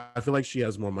 I feel like she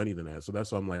has more money than that. So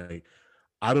that's why I'm like,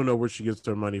 I don't know where she gets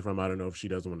her money from. I don't know if she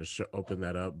doesn't want to open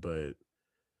that up, but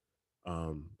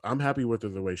I'm happy with her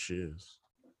the way she is.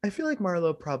 I feel like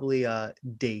Marlo probably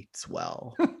dates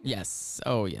well. Yes.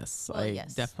 Oh yes. Well, I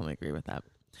yes. definitely agree with that.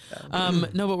 Yeah.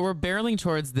 No, but we're barreling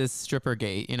towards this stripper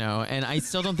gate, you know, and I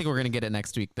still don't think we're gonna get it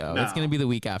next week though. It's No. gonna be the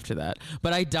week after that.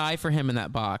 But I die for him in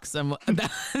that box.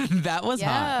 That was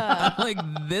Yeah. hot. I'm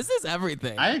like, this is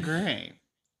everything. I agree.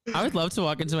 I would love to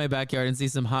walk into my backyard and see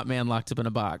some hot man locked up in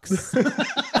a box.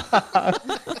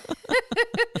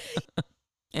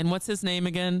 And what's his name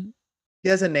again? He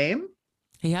has a name?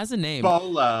 He has a name.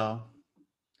 Bolo.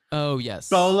 Oh yes.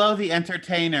 Bolo the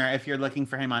entertainer if you're looking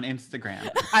for him on Instagram.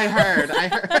 I heard.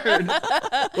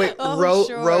 Wait, Oh,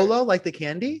 sure. Rolo, like the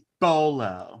candy?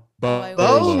 Bolo. I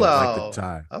Bolo. Like the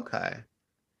tie. Okay.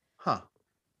 Huh.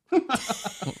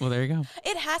 Well, there you go.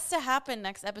 It has to happen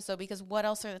next episode because what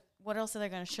else are they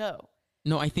going to show?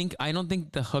 No, I don't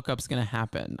think the hookup's gonna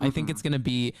happen. I think Mhm. it's gonna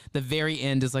be the very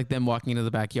end is like them walking into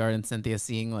the backyard and Cynthia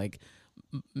seeing like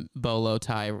Bolo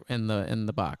tie in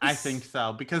the box. I think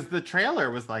so because the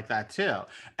trailer was like that too.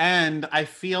 And I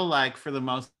feel like for the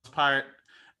most part,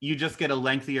 you just get a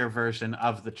lengthier version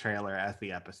of the trailer as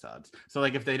the episodes. So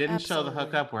like if they didn't show the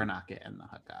Absolutely. hookup, we're not getting the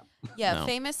hookup. Yeah, No.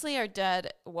 famously, our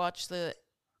dad watched the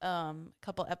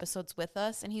couple episodes with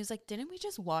us, and he was like, "Didn't we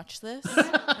just watch this?"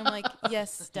 I'm like,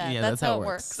 "Yes, Dad. Yeah, that's how it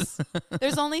works."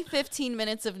 There's only 15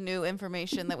 minutes of new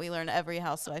information that we learn every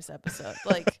Housewives episode.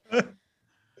 Like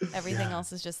everything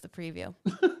else is just the preview.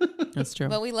 That's true.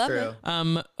 But we love True.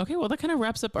 it. Okay, well that kind of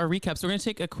wraps up our recap. So we're gonna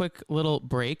take a quick little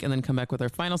break and then come back with our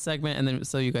final segment, and then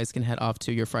so you guys can head off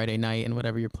to your Friday night and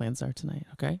whatever your plans are tonight.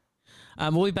 Okay.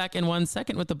 We'll be back in 1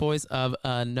 second with the boys of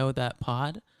Know That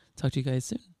Pod. Talk to you guys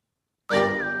soon.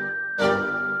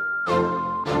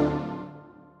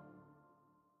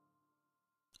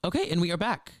 Okay, and we are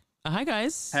back. Hi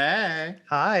guys. Hey.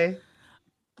 Hi.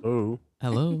 Oh,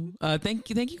 Hello. Thank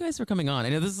you guys for coming on. I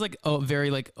know this is like very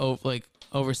like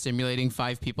overstimulating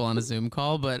 5 people on a Zoom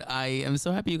call, but I am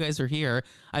so happy you guys are here.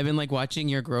 I've been like watching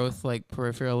your growth like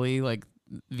peripherally, like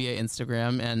via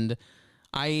Instagram, and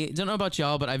I don't know about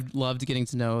y'all, but I've loved getting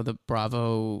to know the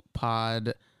Bravo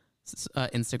Pod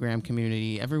Instagram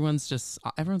community. Everyone's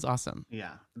awesome.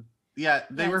 Yeah. Yeah,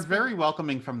 they were That's good. very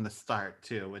welcoming from the start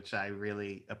too, which I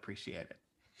really appreciated.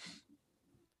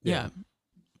 Yeah.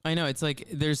 I know it's like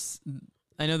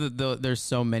I know that there's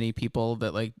so many people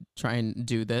that like try and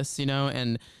do this, you know,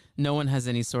 and no one has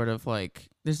any sort of like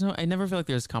I never feel like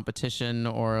there's competition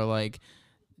or like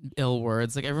ill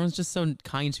words. Like everyone's just so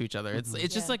kind to each other. It's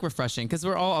just Yeah. like refreshing because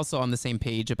we're all also on the same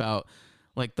page about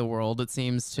like the world, it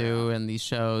seems, too, and these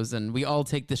shows, and we all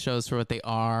take the shows for what they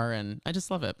are, and I just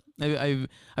love it. I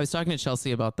was talking to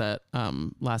Chelsea about that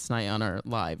last night on our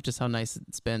live, just how nice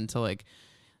it's been to like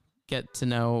get to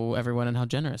know everyone and how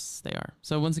generous they are.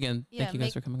 So once again, thank you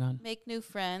guys for coming on. Make new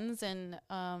friends and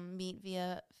meet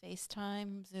via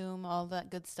FaceTime, Zoom, all that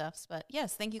good stuff. But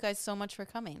yes, thank you guys so much for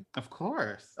coming. Of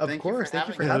course. Thank you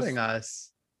for having us.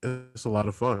 It's a lot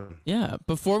of fun. Yeah.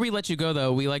 Before we let you go,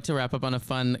 though, we like to wrap up on a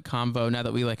fun convo now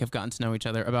that we like have gotten to know each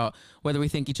other about whether we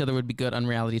think each other would be good on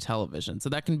reality television. So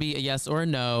that can be a yes or a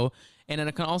no, and then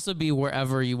it can also be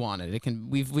wherever you want it. It can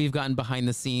we've gotten behind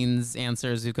the scenes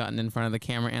answers, we've gotten in front of the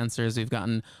camera answers, we've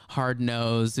gotten hard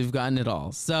no's, we've gotten it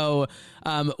all. So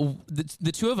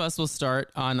the two of us will start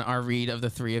on our read of the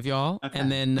three of y'all,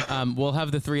 and then we'll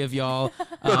have the three of y'all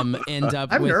end up.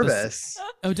 I'm with nervous.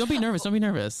 Oh, don't be nervous. Don't be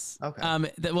nervous.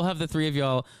 Okay. That we'll have the three of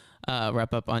y'all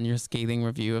wrap up on your scathing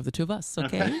review of the two of us.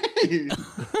 Okay.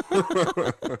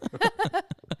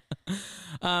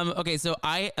 Okay. So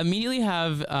I immediately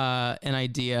have an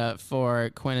idea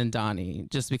for Quinn and Donnie,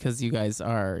 just because you guys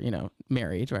are,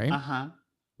 married, right?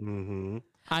 Mm-hmm.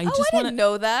 I didn't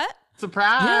know that.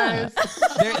 Surprise.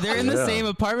 Yeah. They're in the same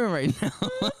apartment right now.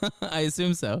 I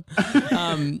assume so.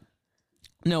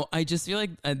 No, I just feel like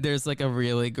there's like a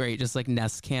really great just like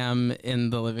Nest Cam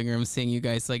in the living room, seeing you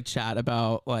guys like chat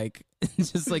about like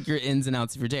just like your ins and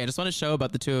outs of your day. I just want to show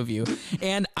about the two of you.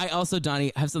 And I also,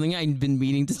 Donnie, have something I've been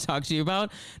meaning to talk to you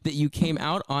about, that you came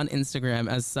out on Instagram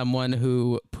as someone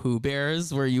who Pooh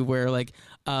Bears, where you wear like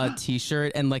a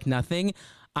t-shirt and like nothing.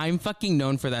 I'm fucking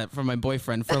known for that from my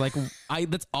boyfriend, for like,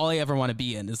 that's all I ever want to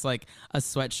be in is like a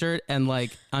sweatshirt and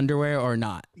like underwear or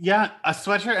not. Yeah, a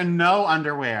sweatshirt and no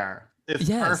underwear. It's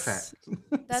Yes. perfect.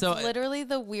 That's So- literally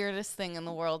the weirdest thing in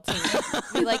the world to me.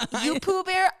 Be like, you Pooh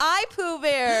Bear, I Pooh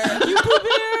Bear. You Pooh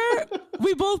Bear!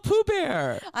 We both Pooh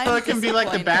Bear! I'm So it can be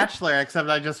like The disappointed. Bachelor, except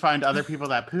I just find other people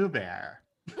that Pooh Bear.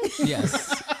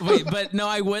 Yes. Wait, but no,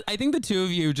 I think the two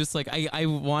of you just like I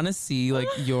want to see like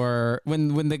your when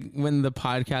the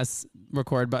podcast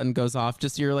record button goes off,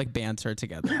 just your like banter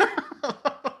together.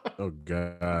 Oh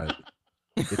God.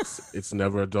 It's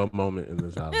never a dull moment in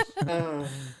this house.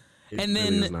 It And really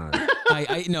then- is not.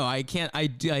 I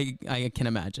can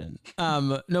imagine.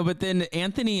 No, but then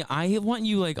Anthony, I want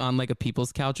you like on like a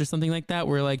people's couch or something like that,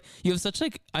 where like you have such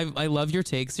like I love your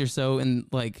takes. You're so in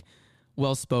like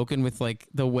well spoken with like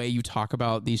the way you talk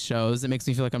about these shows. It makes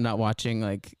me feel like I'm not watching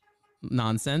like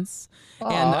nonsense.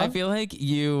 And I feel like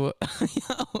you're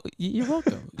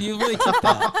welcome. You really took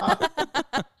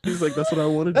that. He's like, that's what I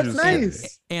wanted That's you to say.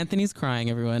 nice. Anthony's crying,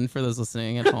 everyone, for those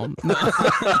listening at home. Weeping.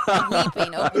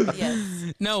 Oh,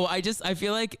 yes. No, I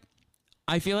feel like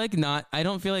I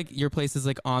don't feel like your place is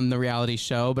like on the reality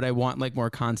show, but I want like more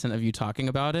content of you talking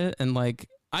about it. And like,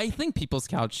 I think People's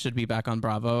Couch should be back on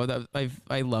Bravo.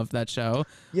 I love that show.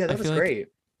 Yeah, I that was feel like- great.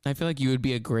 I feel like you would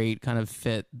be a great kind of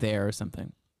fit there or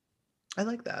something. I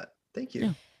like that. Thank you.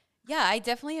 Yeah. Yeah, I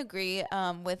definitely agree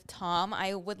with Tom.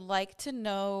 I would like to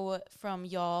know from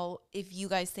y'all if you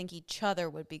guys think each other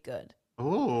would be good.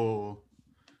 Ooh.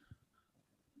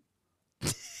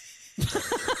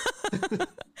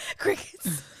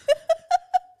 Crickets.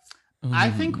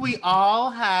 I think we all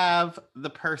have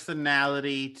the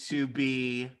personality to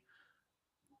be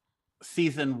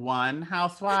season 1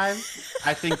 housewives.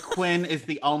 I think Quinn is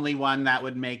the only one that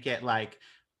would make it like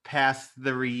past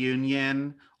the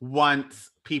reunion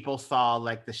once people saw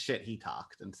like the shit he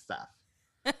talked and stuff.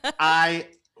 I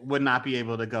would not be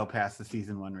able to go past the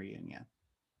season 1 reunion.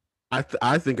 I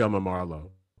think I'm a Marlo.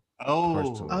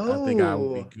 Personally. I think I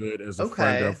would be good as a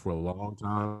friend okay. of for a long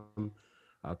time.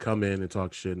 I'll come in and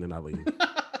talk shit and then I leave.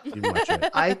 Give me my check.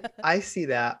 I see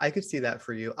that. I could see that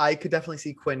for you. I could definitely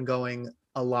see Quinn going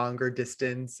a longer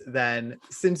distance than,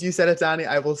 since you said it, Donnie,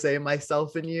 I will say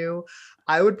myself and you.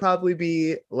 I would probably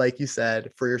be, like you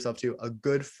said, for yourself too, a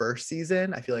good first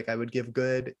season. I feel like I would give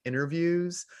good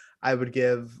interviews. I would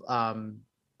give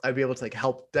I'd be able to like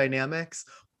help dynamics.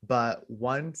 But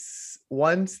once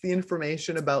the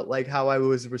information about like how I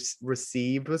was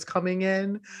received was coming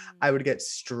in, I would get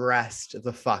stressed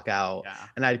the fuck out. Yeah.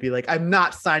 And I'd be like, I'm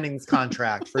not signing this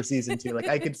contract for season 2. Like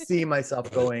I could see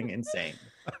myself going insane.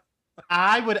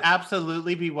 I would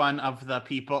absolutely be one of the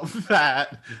people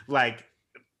that like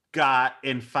got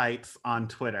in fights on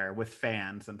Twitter with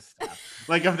fans and stuff.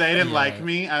 Like if they didn't like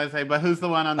me, I would say, but who's the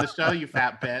one on the show, you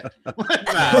fat bitch? Like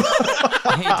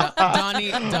that. Hey,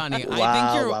 Donnie, Wow,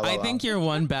 I wow. think you're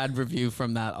one bad review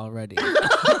from that already. on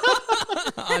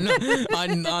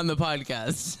the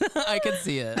podcast. I could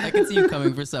see it. I could see you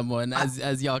coming for someone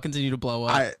as y'all continue to blow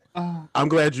up. Oh. I'm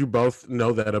glad you both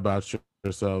know that about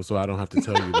yourself, so I don't have to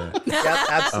tell you that. Yep,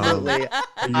 absolutely.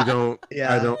 You don't.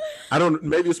 Yeah. I don't.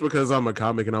 Maybe it's because I'm a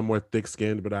comic and I'm more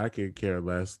thick-skinned, but I could care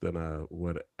less than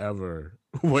whatever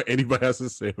what anybody has to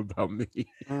say about me.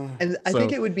 And I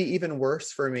think it would be even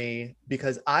worse for me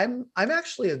because I'm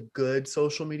actually a good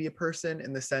social media person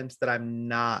in the sense that I'm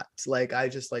not like I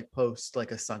just like post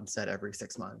like a sunset every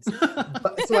 6 months.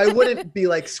 So I wouldn't be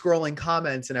like scrolling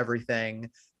comments and everything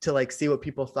to like see what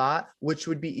people thought, which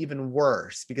would be even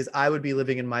worse because I would be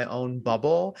living in my own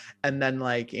bubble. And then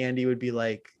like Andy would be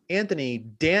like, Anthony,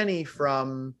 Danny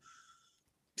from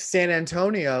San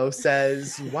Antonio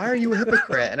says, why are you a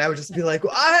hypocrite? And I would just be like,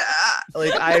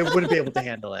 I wouldn't be able to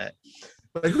handle it.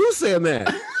 Like, who's saying that?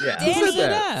 Yeah. Danny, Who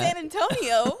said that? San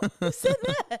Antonio. Who said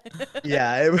that?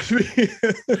 Yeah, it would be.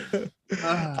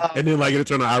 And then like in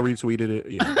turn, I retweeted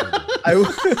it.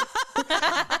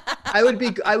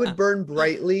 I would burn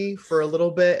brightly for a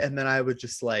little bit and then I would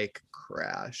just like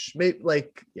crash. Maybe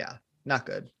like, yeah, not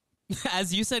good.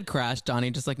 As you said crash,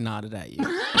 Donnie just like nodded at you.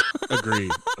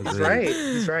 Agreed. He's right.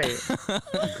 He's right.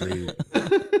 Agreed.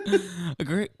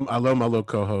 Agree. I love my little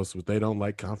co-hosts, but they don't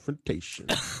like confrontation.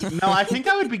 No, I think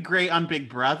I would be great on Big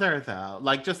Brother though.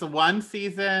 Like just one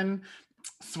season,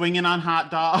 swinging on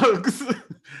hot dogs,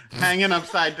 hanging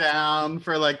upside down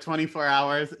for like 24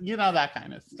 hours. You know, that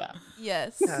kind of stuff.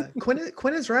 Yes. Yeah.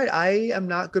 Quinn is right. I am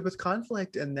not good with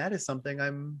conflict, and that is something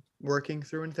I'm working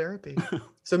through in therapy.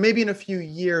 So maybe in a few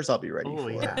years I'll be ready Oh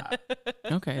for yeah.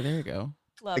 Okay, there you go.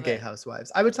 Love the Gay it.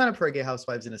 Housewives. I would sign up for a Gay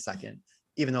Housewives in a second,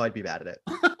 even though I'd be bad at it.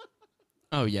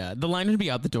 Oh yeah, the line would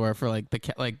be out the door for like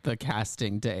the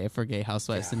casting day for Gay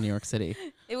Housewives in New York City.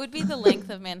 It would be the length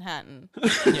of Manhattan.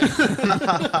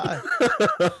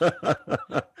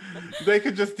 They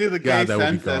could just do the gay God, that would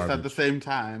be census at garbage. the same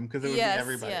time because it would Yes, be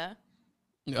everybody. yeah.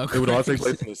 Okay. It would all take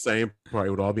place in the same part.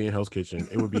 It would all be in Hell's Kitchen.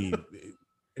 It would be.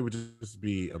 It would just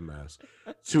be a mess.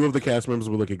 2 of the cast members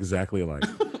would look exactly alike,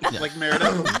 Like Meredith.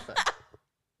 and Lisa.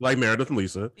 like Meredith and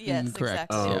Lisa. Yes, correct.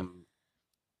 exactly.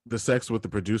 The sex with the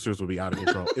producers would be out of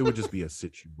control. It would just be a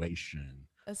situation.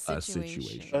 A A situation.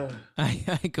 situation.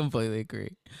 I completely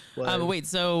agree. Well, But wait,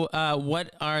 so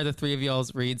what are the 3 of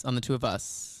y'all's reads on the 2 of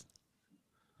us?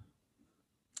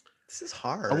 this is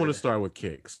hard. I want to start with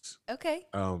Kicks. Okay.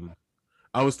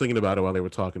 I was thinking about it while they were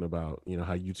talking about,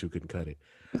 how you 2 couldn't cut it.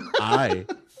 I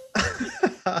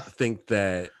think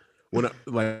that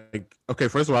okay,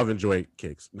 first of all, I've enjoyed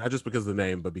Kicks, not just because of the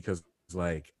name, but because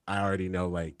like I already know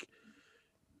like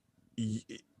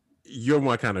you're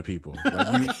my kind of people.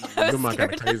 Like, you're my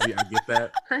kind of crazy. I get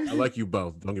that. I like you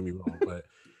both. Don't get me wrong, but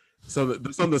so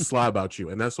there's something sly about you,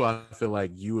 and that's why I feel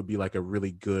like you would be like a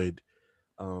really good.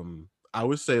 I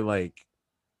would say like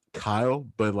Kyle,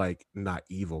 but like not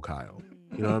evil Kyle.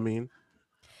 You know what I mean?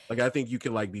 Like I think you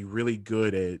can like be really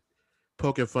good at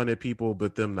poking fun at people,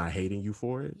 but them not hating you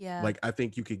for it. Yeah. Like I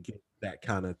think you could get that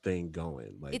kind of thing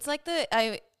going. Like It's like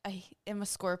I am a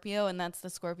Scorpio, and that's the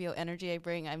Scorpio energy I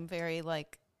bring. I'm very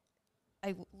like,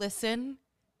 I listen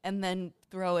and then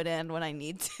throw it in when I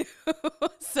need to.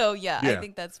 So yeah, I Yeah.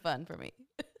 think that's fun for me.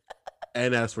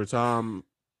 And as for Tom,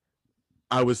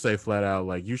 I would say flat out,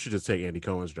 like you should just take Andy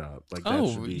Cohen's job. Like, that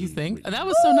Oh, should be you think what that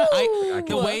was so nice? I The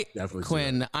can way definitely see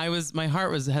Quinn, that. my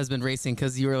heart has been racing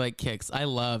because you were like Kicks. I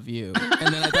love you,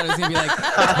 and then I thought it was gonna be like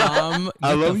Tom. I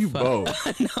get the love you fuck-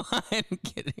 both. No, I'm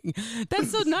kidding.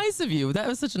 That's so nice of you. That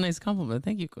was such a nice compliment.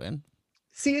 Thank you, Quinn.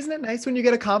 See, isn't it nice when you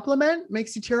get a compliment?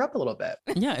 Makes you tear up a little bit.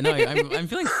 Yeah, no, I'm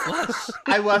feeling flushed.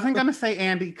 I wasn't gonna say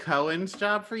Andy Cohen's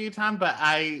job for you, Tom, but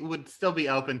I would still be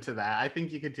open to that. I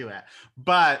think you could do it.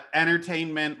 But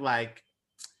entertainment, like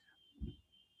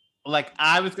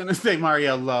I was gonna say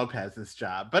Mario Lopez's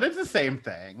job, but it's the same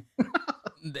thing.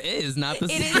 It is not the It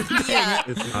same is, thing. yeah.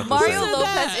 It's not the Mario same.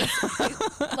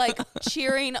 Lopez is like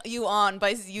cheering you on by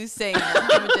you saying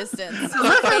that from a distance. He's like,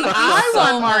 Listen, "Thank you I so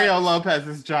want Mario much."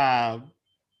 Lopez's job.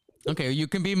 Okay, you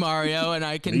can be Mario and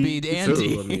I can Me be too,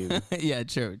 Andy. I mean. Yeah,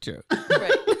 true.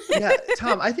 Right. Yeah,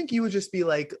 Tom, I think you would just be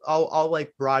like, I'll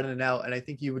like broaden it out, and I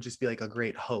think you would just be like a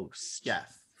great host.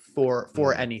 Yes.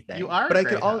 For anything. You are But a I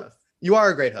great could host. you are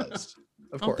a great host.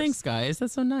 Of Oh, course. thanks, guys.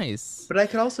 That's so nice. But I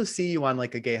could also see you on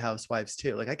like a Gay Housewives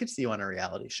too. Like I could see you on a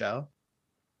reality show.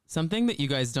 Something that you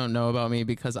guys don't know about me,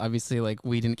 because obviously like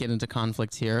we didn't get into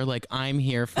conflict here. Like I'm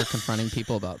here for confronting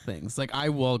people about things. Like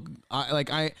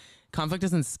conflict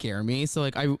doesn't scare me. So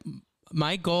like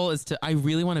my goal is I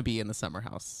really want to be in the summer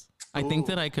house. I think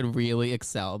that I could really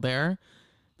excel there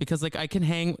because like I could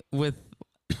hang with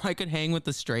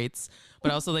the straights,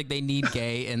 but also like they need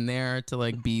gay in there to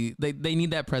like be, they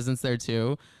need that presence there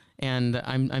too. And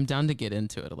I'm down to get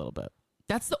into it a little bit.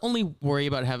 That's the only worry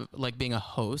about being a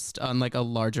host on like a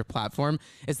larger platform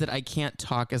is that I can't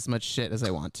talk as much shit as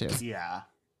I want to. Yeah.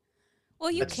 Well,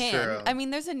 you That's can. true. I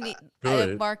mean, there's a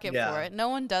Good. market Yeah. for it. No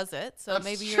one does it, so That's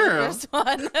maybe you're the true. first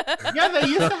one. Yeah, they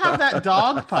used to have that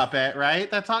dog puppet, right?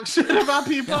 That talks shit about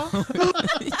people.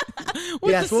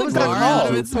 Yes, what was that cigar out of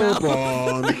called? its mouth.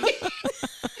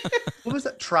 What was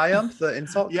that? Triumph, the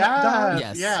insult? Yeah.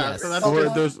 Yes, Yeah. yes. So that's Or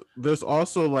just- there's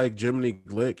also like Jiminy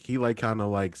Glick. He like kind of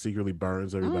like secretly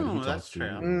burns everybody Oh, he that's talks to. true.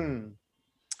 Mm.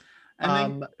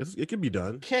 and then It can be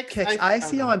done. Kicks. Kix, I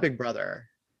see you on Big Brother.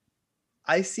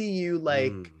 I see you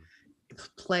like Mm.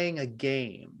 playing a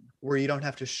game where you don't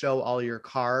have to show all your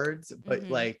cards, but Mhm.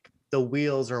 like the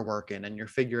wheels are working and you're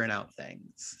figuring out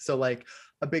things. So like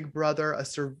a Big Brother, a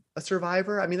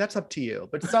Survivor. I mean, that's up to you.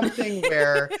 But something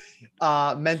where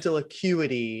mental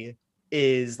acuity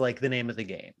is like the name of the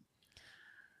game.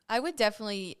 I would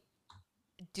definitely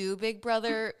do Big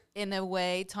Brother in a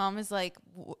way. Tom is like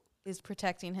is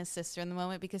protecting his sister in the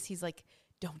moment because he's like,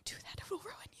 "Don't do that; it will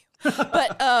ruin you."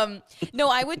 But no,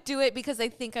 I would do it because I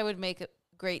think I would make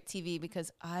great TV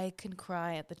because I can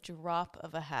cry at the drop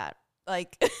of a hat,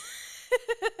 like.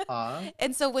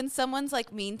 And so when someone's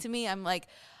like mean to me, I'm like,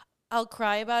 I'll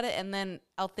cry about it, and then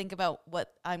I'll think about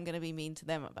what I'm gonna be mean to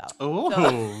them about. Oh.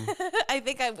 So, I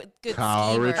think I would good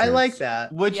Kyle schemer. Richards. I like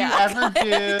that. Would you Yeah. ever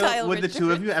do? Kyle Would the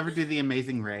two of Richards. you ever do the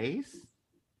Amazing Race?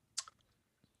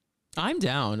 I'm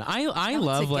down. I Not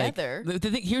love together. like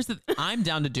the thing. Here's the. I'm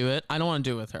down to do it. I don't want to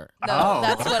do it with her. No, Oh.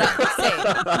 that's what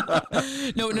I'm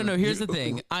saying. No. Here's the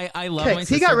thing. I love Kix, my he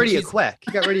sister. got rid of but you she's- quick.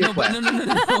 He got rid of you No, but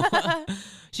quick. no.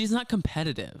 She's not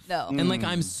competitive. No. And like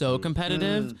I'm so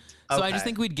competitive. Mm, So I just okay.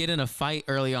 think we'd get in a fight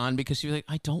early on because she was like,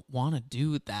 I don't want to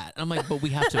do that. And I'm like, but we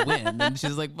have to win. And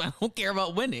she's like, I don't care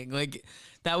about winning. Like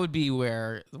that would be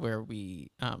where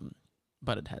we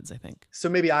butted heads, I think. So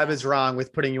maybe I was wrong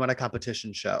with putting you on a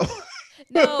competition show.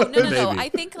 No. Maybe. I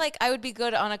think like I would be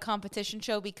good on a competition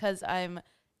show because I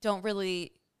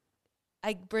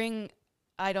bring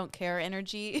I don't care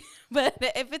energy. But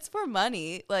if it's for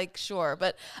money, like sure.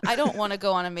 But I don't want to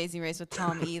go on Amazing Race with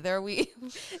Tom either.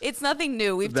 It's nothing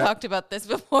new. We've That- talked about this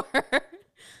before.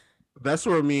 That's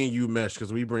where me and you mesh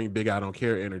because we bring big I don't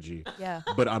care energy, Yeah.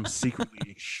 but I'm secretly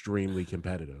extremely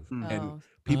competitive. Mm. And Oh.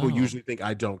 people Oh. usually think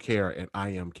I don't care, and I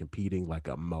am competing like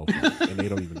a mofo, and they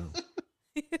don't even know.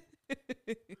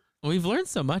 We've learned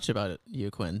so much about you,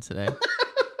 Quinn, today.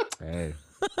 Hey,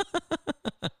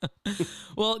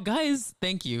 Well, guys,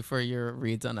 thank you for your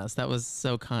reads on us. That was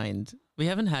so kind. We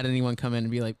haven't had anyone come in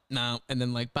and be like, no, and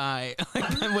then like, bye.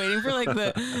 Like, I'm waiting for like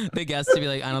the guests to be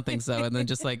like, I don't think so, and then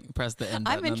just like press the end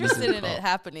button. I'm on the interested Zoom in call. it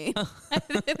happening. I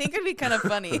think it'd be kind of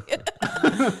funny.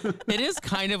 It is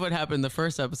kind of what happened in the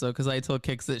first episode because I told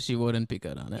Kix that she wouldn't be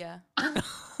good on it. Yeah.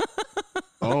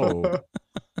 oh,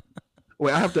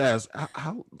 wait, I have to ask,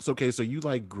 how? It's okay. So you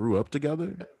like grew up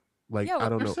together? Like Yeah, I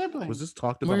don't we're know. siblings. Was this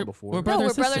talked about before? we're No, brother we're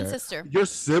and brother and sister. sister. Your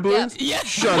siblings? Yes.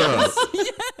 Shut up.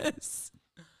 Yes.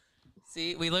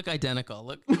 See, we look identical.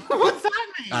 Look, What's that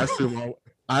mean?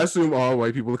 I assume all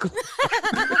white people look.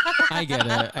 I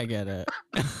get it.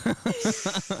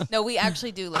 No, we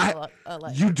actually do look I- a lot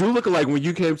alike. You do look alike. When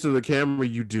you came to the camera,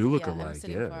 you do look yeah, I'm alike.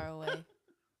 sitting Yeah. far away.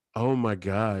 Oh my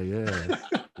god. Yeah.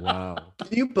 Wow.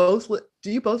 Do you both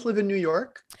live in New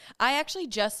York? I actually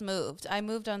just moved. I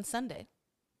moved on Sunday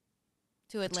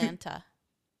to Atlanta.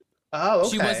 Oh, okay.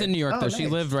 She was in New York Oh, though. She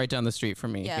nice. lived right down the street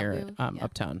from me Yeah, here, yeah.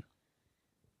 uptown.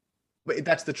 Wait,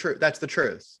 that's the truth. That's the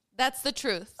truth. That's the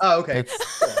truth. Oh, okay.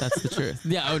 That's the truth.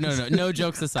 Yeah. Oh no.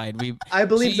 Jokes aside, I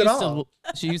believe it all.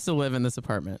 She used to live in this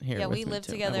apartment here. Yeah, with we me, lived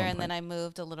too, at together, one and then point. I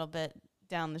moved a little bit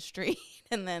down the street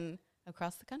and then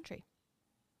across the country.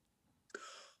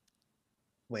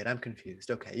 Wait, I'm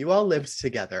confused. Okay, you all lived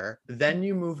together, then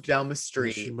you moved down the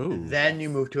street, moved. then you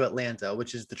moved to Atlanta,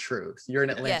 which is the truth. You're in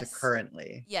Atlanta Yes.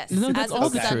 currently. Yes. No, that's as all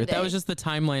of the truth. That Sunday. was just the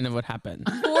timeline of what happened.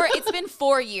 It's been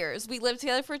 4 years. We lived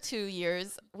together for 2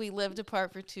 years. We lived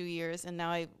apart for 2 years, and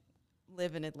now I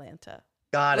live in Atlanta.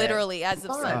 Got it. Literally, as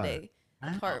of Fun. Sunday.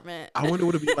 Wow. Apartment. I wonder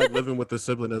what it'd be like living with a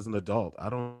sibling as an adult. I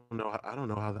don't know. I don't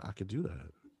know how I could do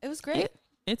that. It was great.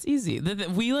 It's easy.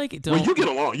 We like don't. Well, you get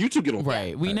along. You two get along.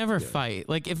 Right. We never Yeah. fight.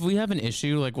 Like if we have an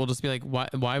issue, like we'll just be like,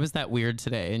 why was that weird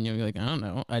today? And you'll be like, I don't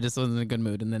know. I just wasn't in a good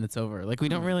mood, and then it's over. Like we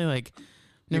don't really like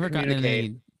never gotten in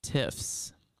any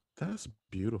tiffs. That's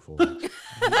beautiful.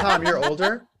 Tom, you're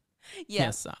older.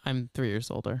 Yes. Yes, I'm 3 years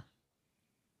older.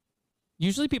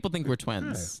 Usually people think we're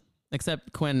twins.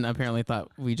 Except Quinn apparently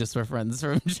thought we just were friends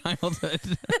from childhood.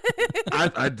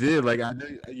 I did. Like I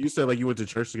knew you said like you went to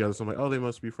church together. So I'm like, oh, they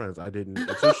must be friends. I didn't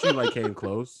until she like came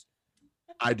close.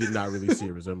 I did not really see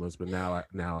a resemblance, but now I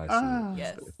see Ah. it.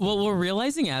 Yes. Well, we're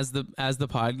realizing as the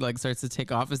pod like starts to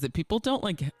take off is that people don't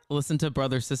like listen to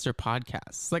brother sister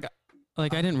podcasts. Like I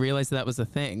didn't realize that was a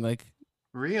thing. Like,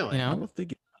 Really? you I know? don't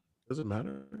think it doesn't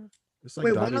matter. It's like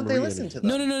Wait, why Donnie don't they Marie listen energy. to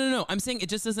them? No. I'm saying it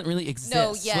just doesn't really exist.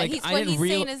 No, yeah, Like, he's I what didn't he's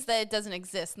real- saying is that it doesn't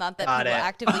exist, not that Got people it.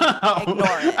 actively Oh, ignore it.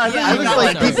 I thought Yeah, I you was got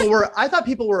like, it. I thought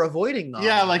people were avoiding them.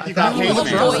 Yeah, like I you thought got people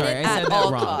hate were mail. avoid Sorry, it I at said that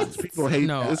all wrong. costs. People hate.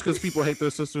 No. It's because people hate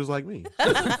their sisters like me.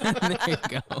 there you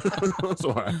go. That's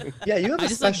why. Yeah, you have I a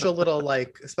just like- special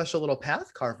little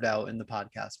path carved out in the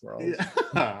podcast world.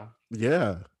 Yeah.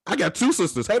 Yeah, I got two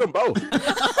sisters. Hate them both.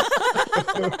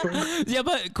 Yeah,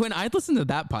 but Quinn, I'd listen to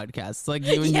that podcast. Like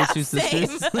you and Yeah, your two same.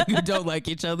 sisters like, who don't like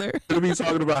each other. It'll be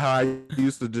talking about how I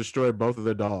used to destroy both of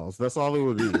their dolls. That's all it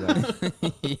would be. Like,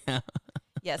 Yeah.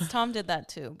 Yes, Tom did that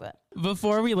too, but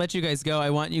Before we let you guys go, I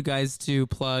want you guys to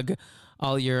plug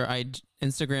all your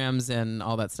Instagrams and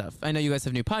all that stuff. I know you guys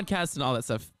have new podcasts and all that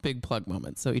stuff. Big plug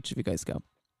moment. So each of you guys go.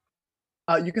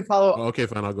 You can follow. okay,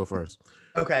 fine. I'll go first.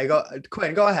 Okay, go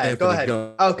Quinn. Go ahead. Go ahead.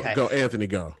 Go, Okay. Go, Anthony.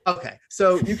 Go. Okay,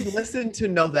 so you can listen to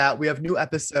Know That. We have new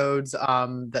episodes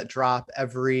that drop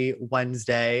every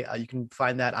Wednesday. You can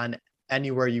find that on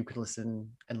anywhere you can listen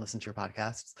to your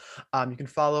podcasts. You can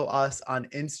follow us on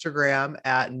Instagram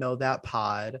at Know That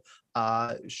Pod.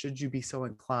 Should you be so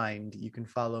inclined, you can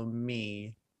follow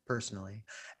me personally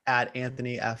at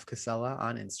Anthony F. Casella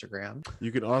on Instagram.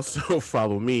 You can also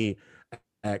follow me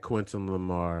at Quentin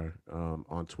Lamar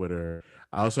on Twitter.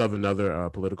 I also have another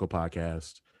political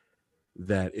podcast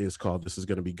that is called This Is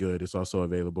Gonna Be Good. It's also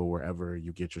available wherever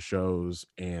you get your shows,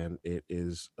 and it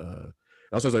is it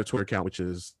also has a Twitter account which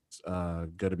is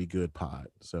Gonna Be Good Pod.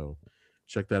 So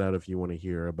check that out if you want to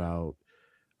hear about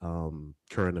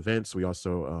current events. We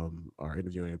also are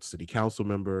interviewing city council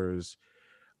members,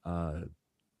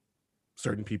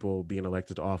 certain people being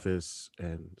elected to office,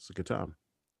 and it's a good time.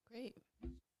 great.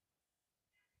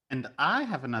 And I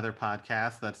have another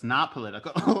podcast that's not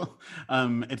political.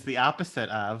 It's the opposite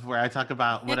of, where I talk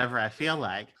about whatever I feel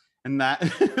like. And that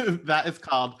that is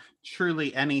called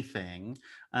Truly Anything.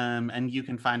 And you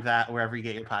can find that wherever you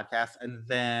get your podcasts. And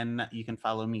then you can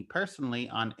follow me personally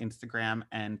on Instagram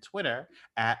and Twitter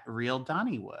at Real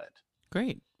Donnywood.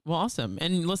 Great. Well, awesome.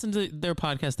 And listen to their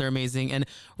podcast. They're amazing. And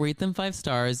rate them 5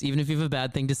 stars, even if you have a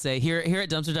bad thing to say. Here at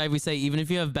Dumpster Dive, we say, even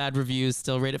if you have bad reviews,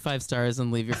 still rate it 5 stars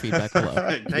and leave your feedback below.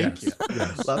 Thank you.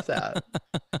 Yes. Love that.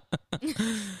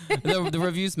 The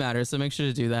reviews matter, so make sure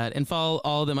to do that. And follow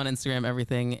all of them on Instagram,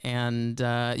 everything. And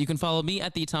you can follow me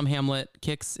at the Tom Hamlet.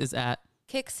 Kix is at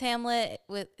Kix Hamlet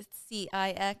with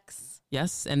CIX.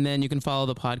 yes. And then you can follow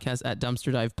the podcast at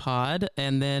Dumpster Dive Pod.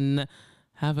 And then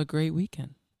have a great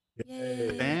weekend.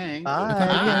 Yay. Thanks. Bye.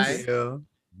 Bye. Thank you.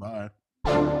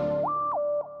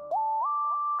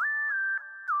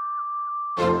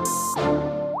 Bye.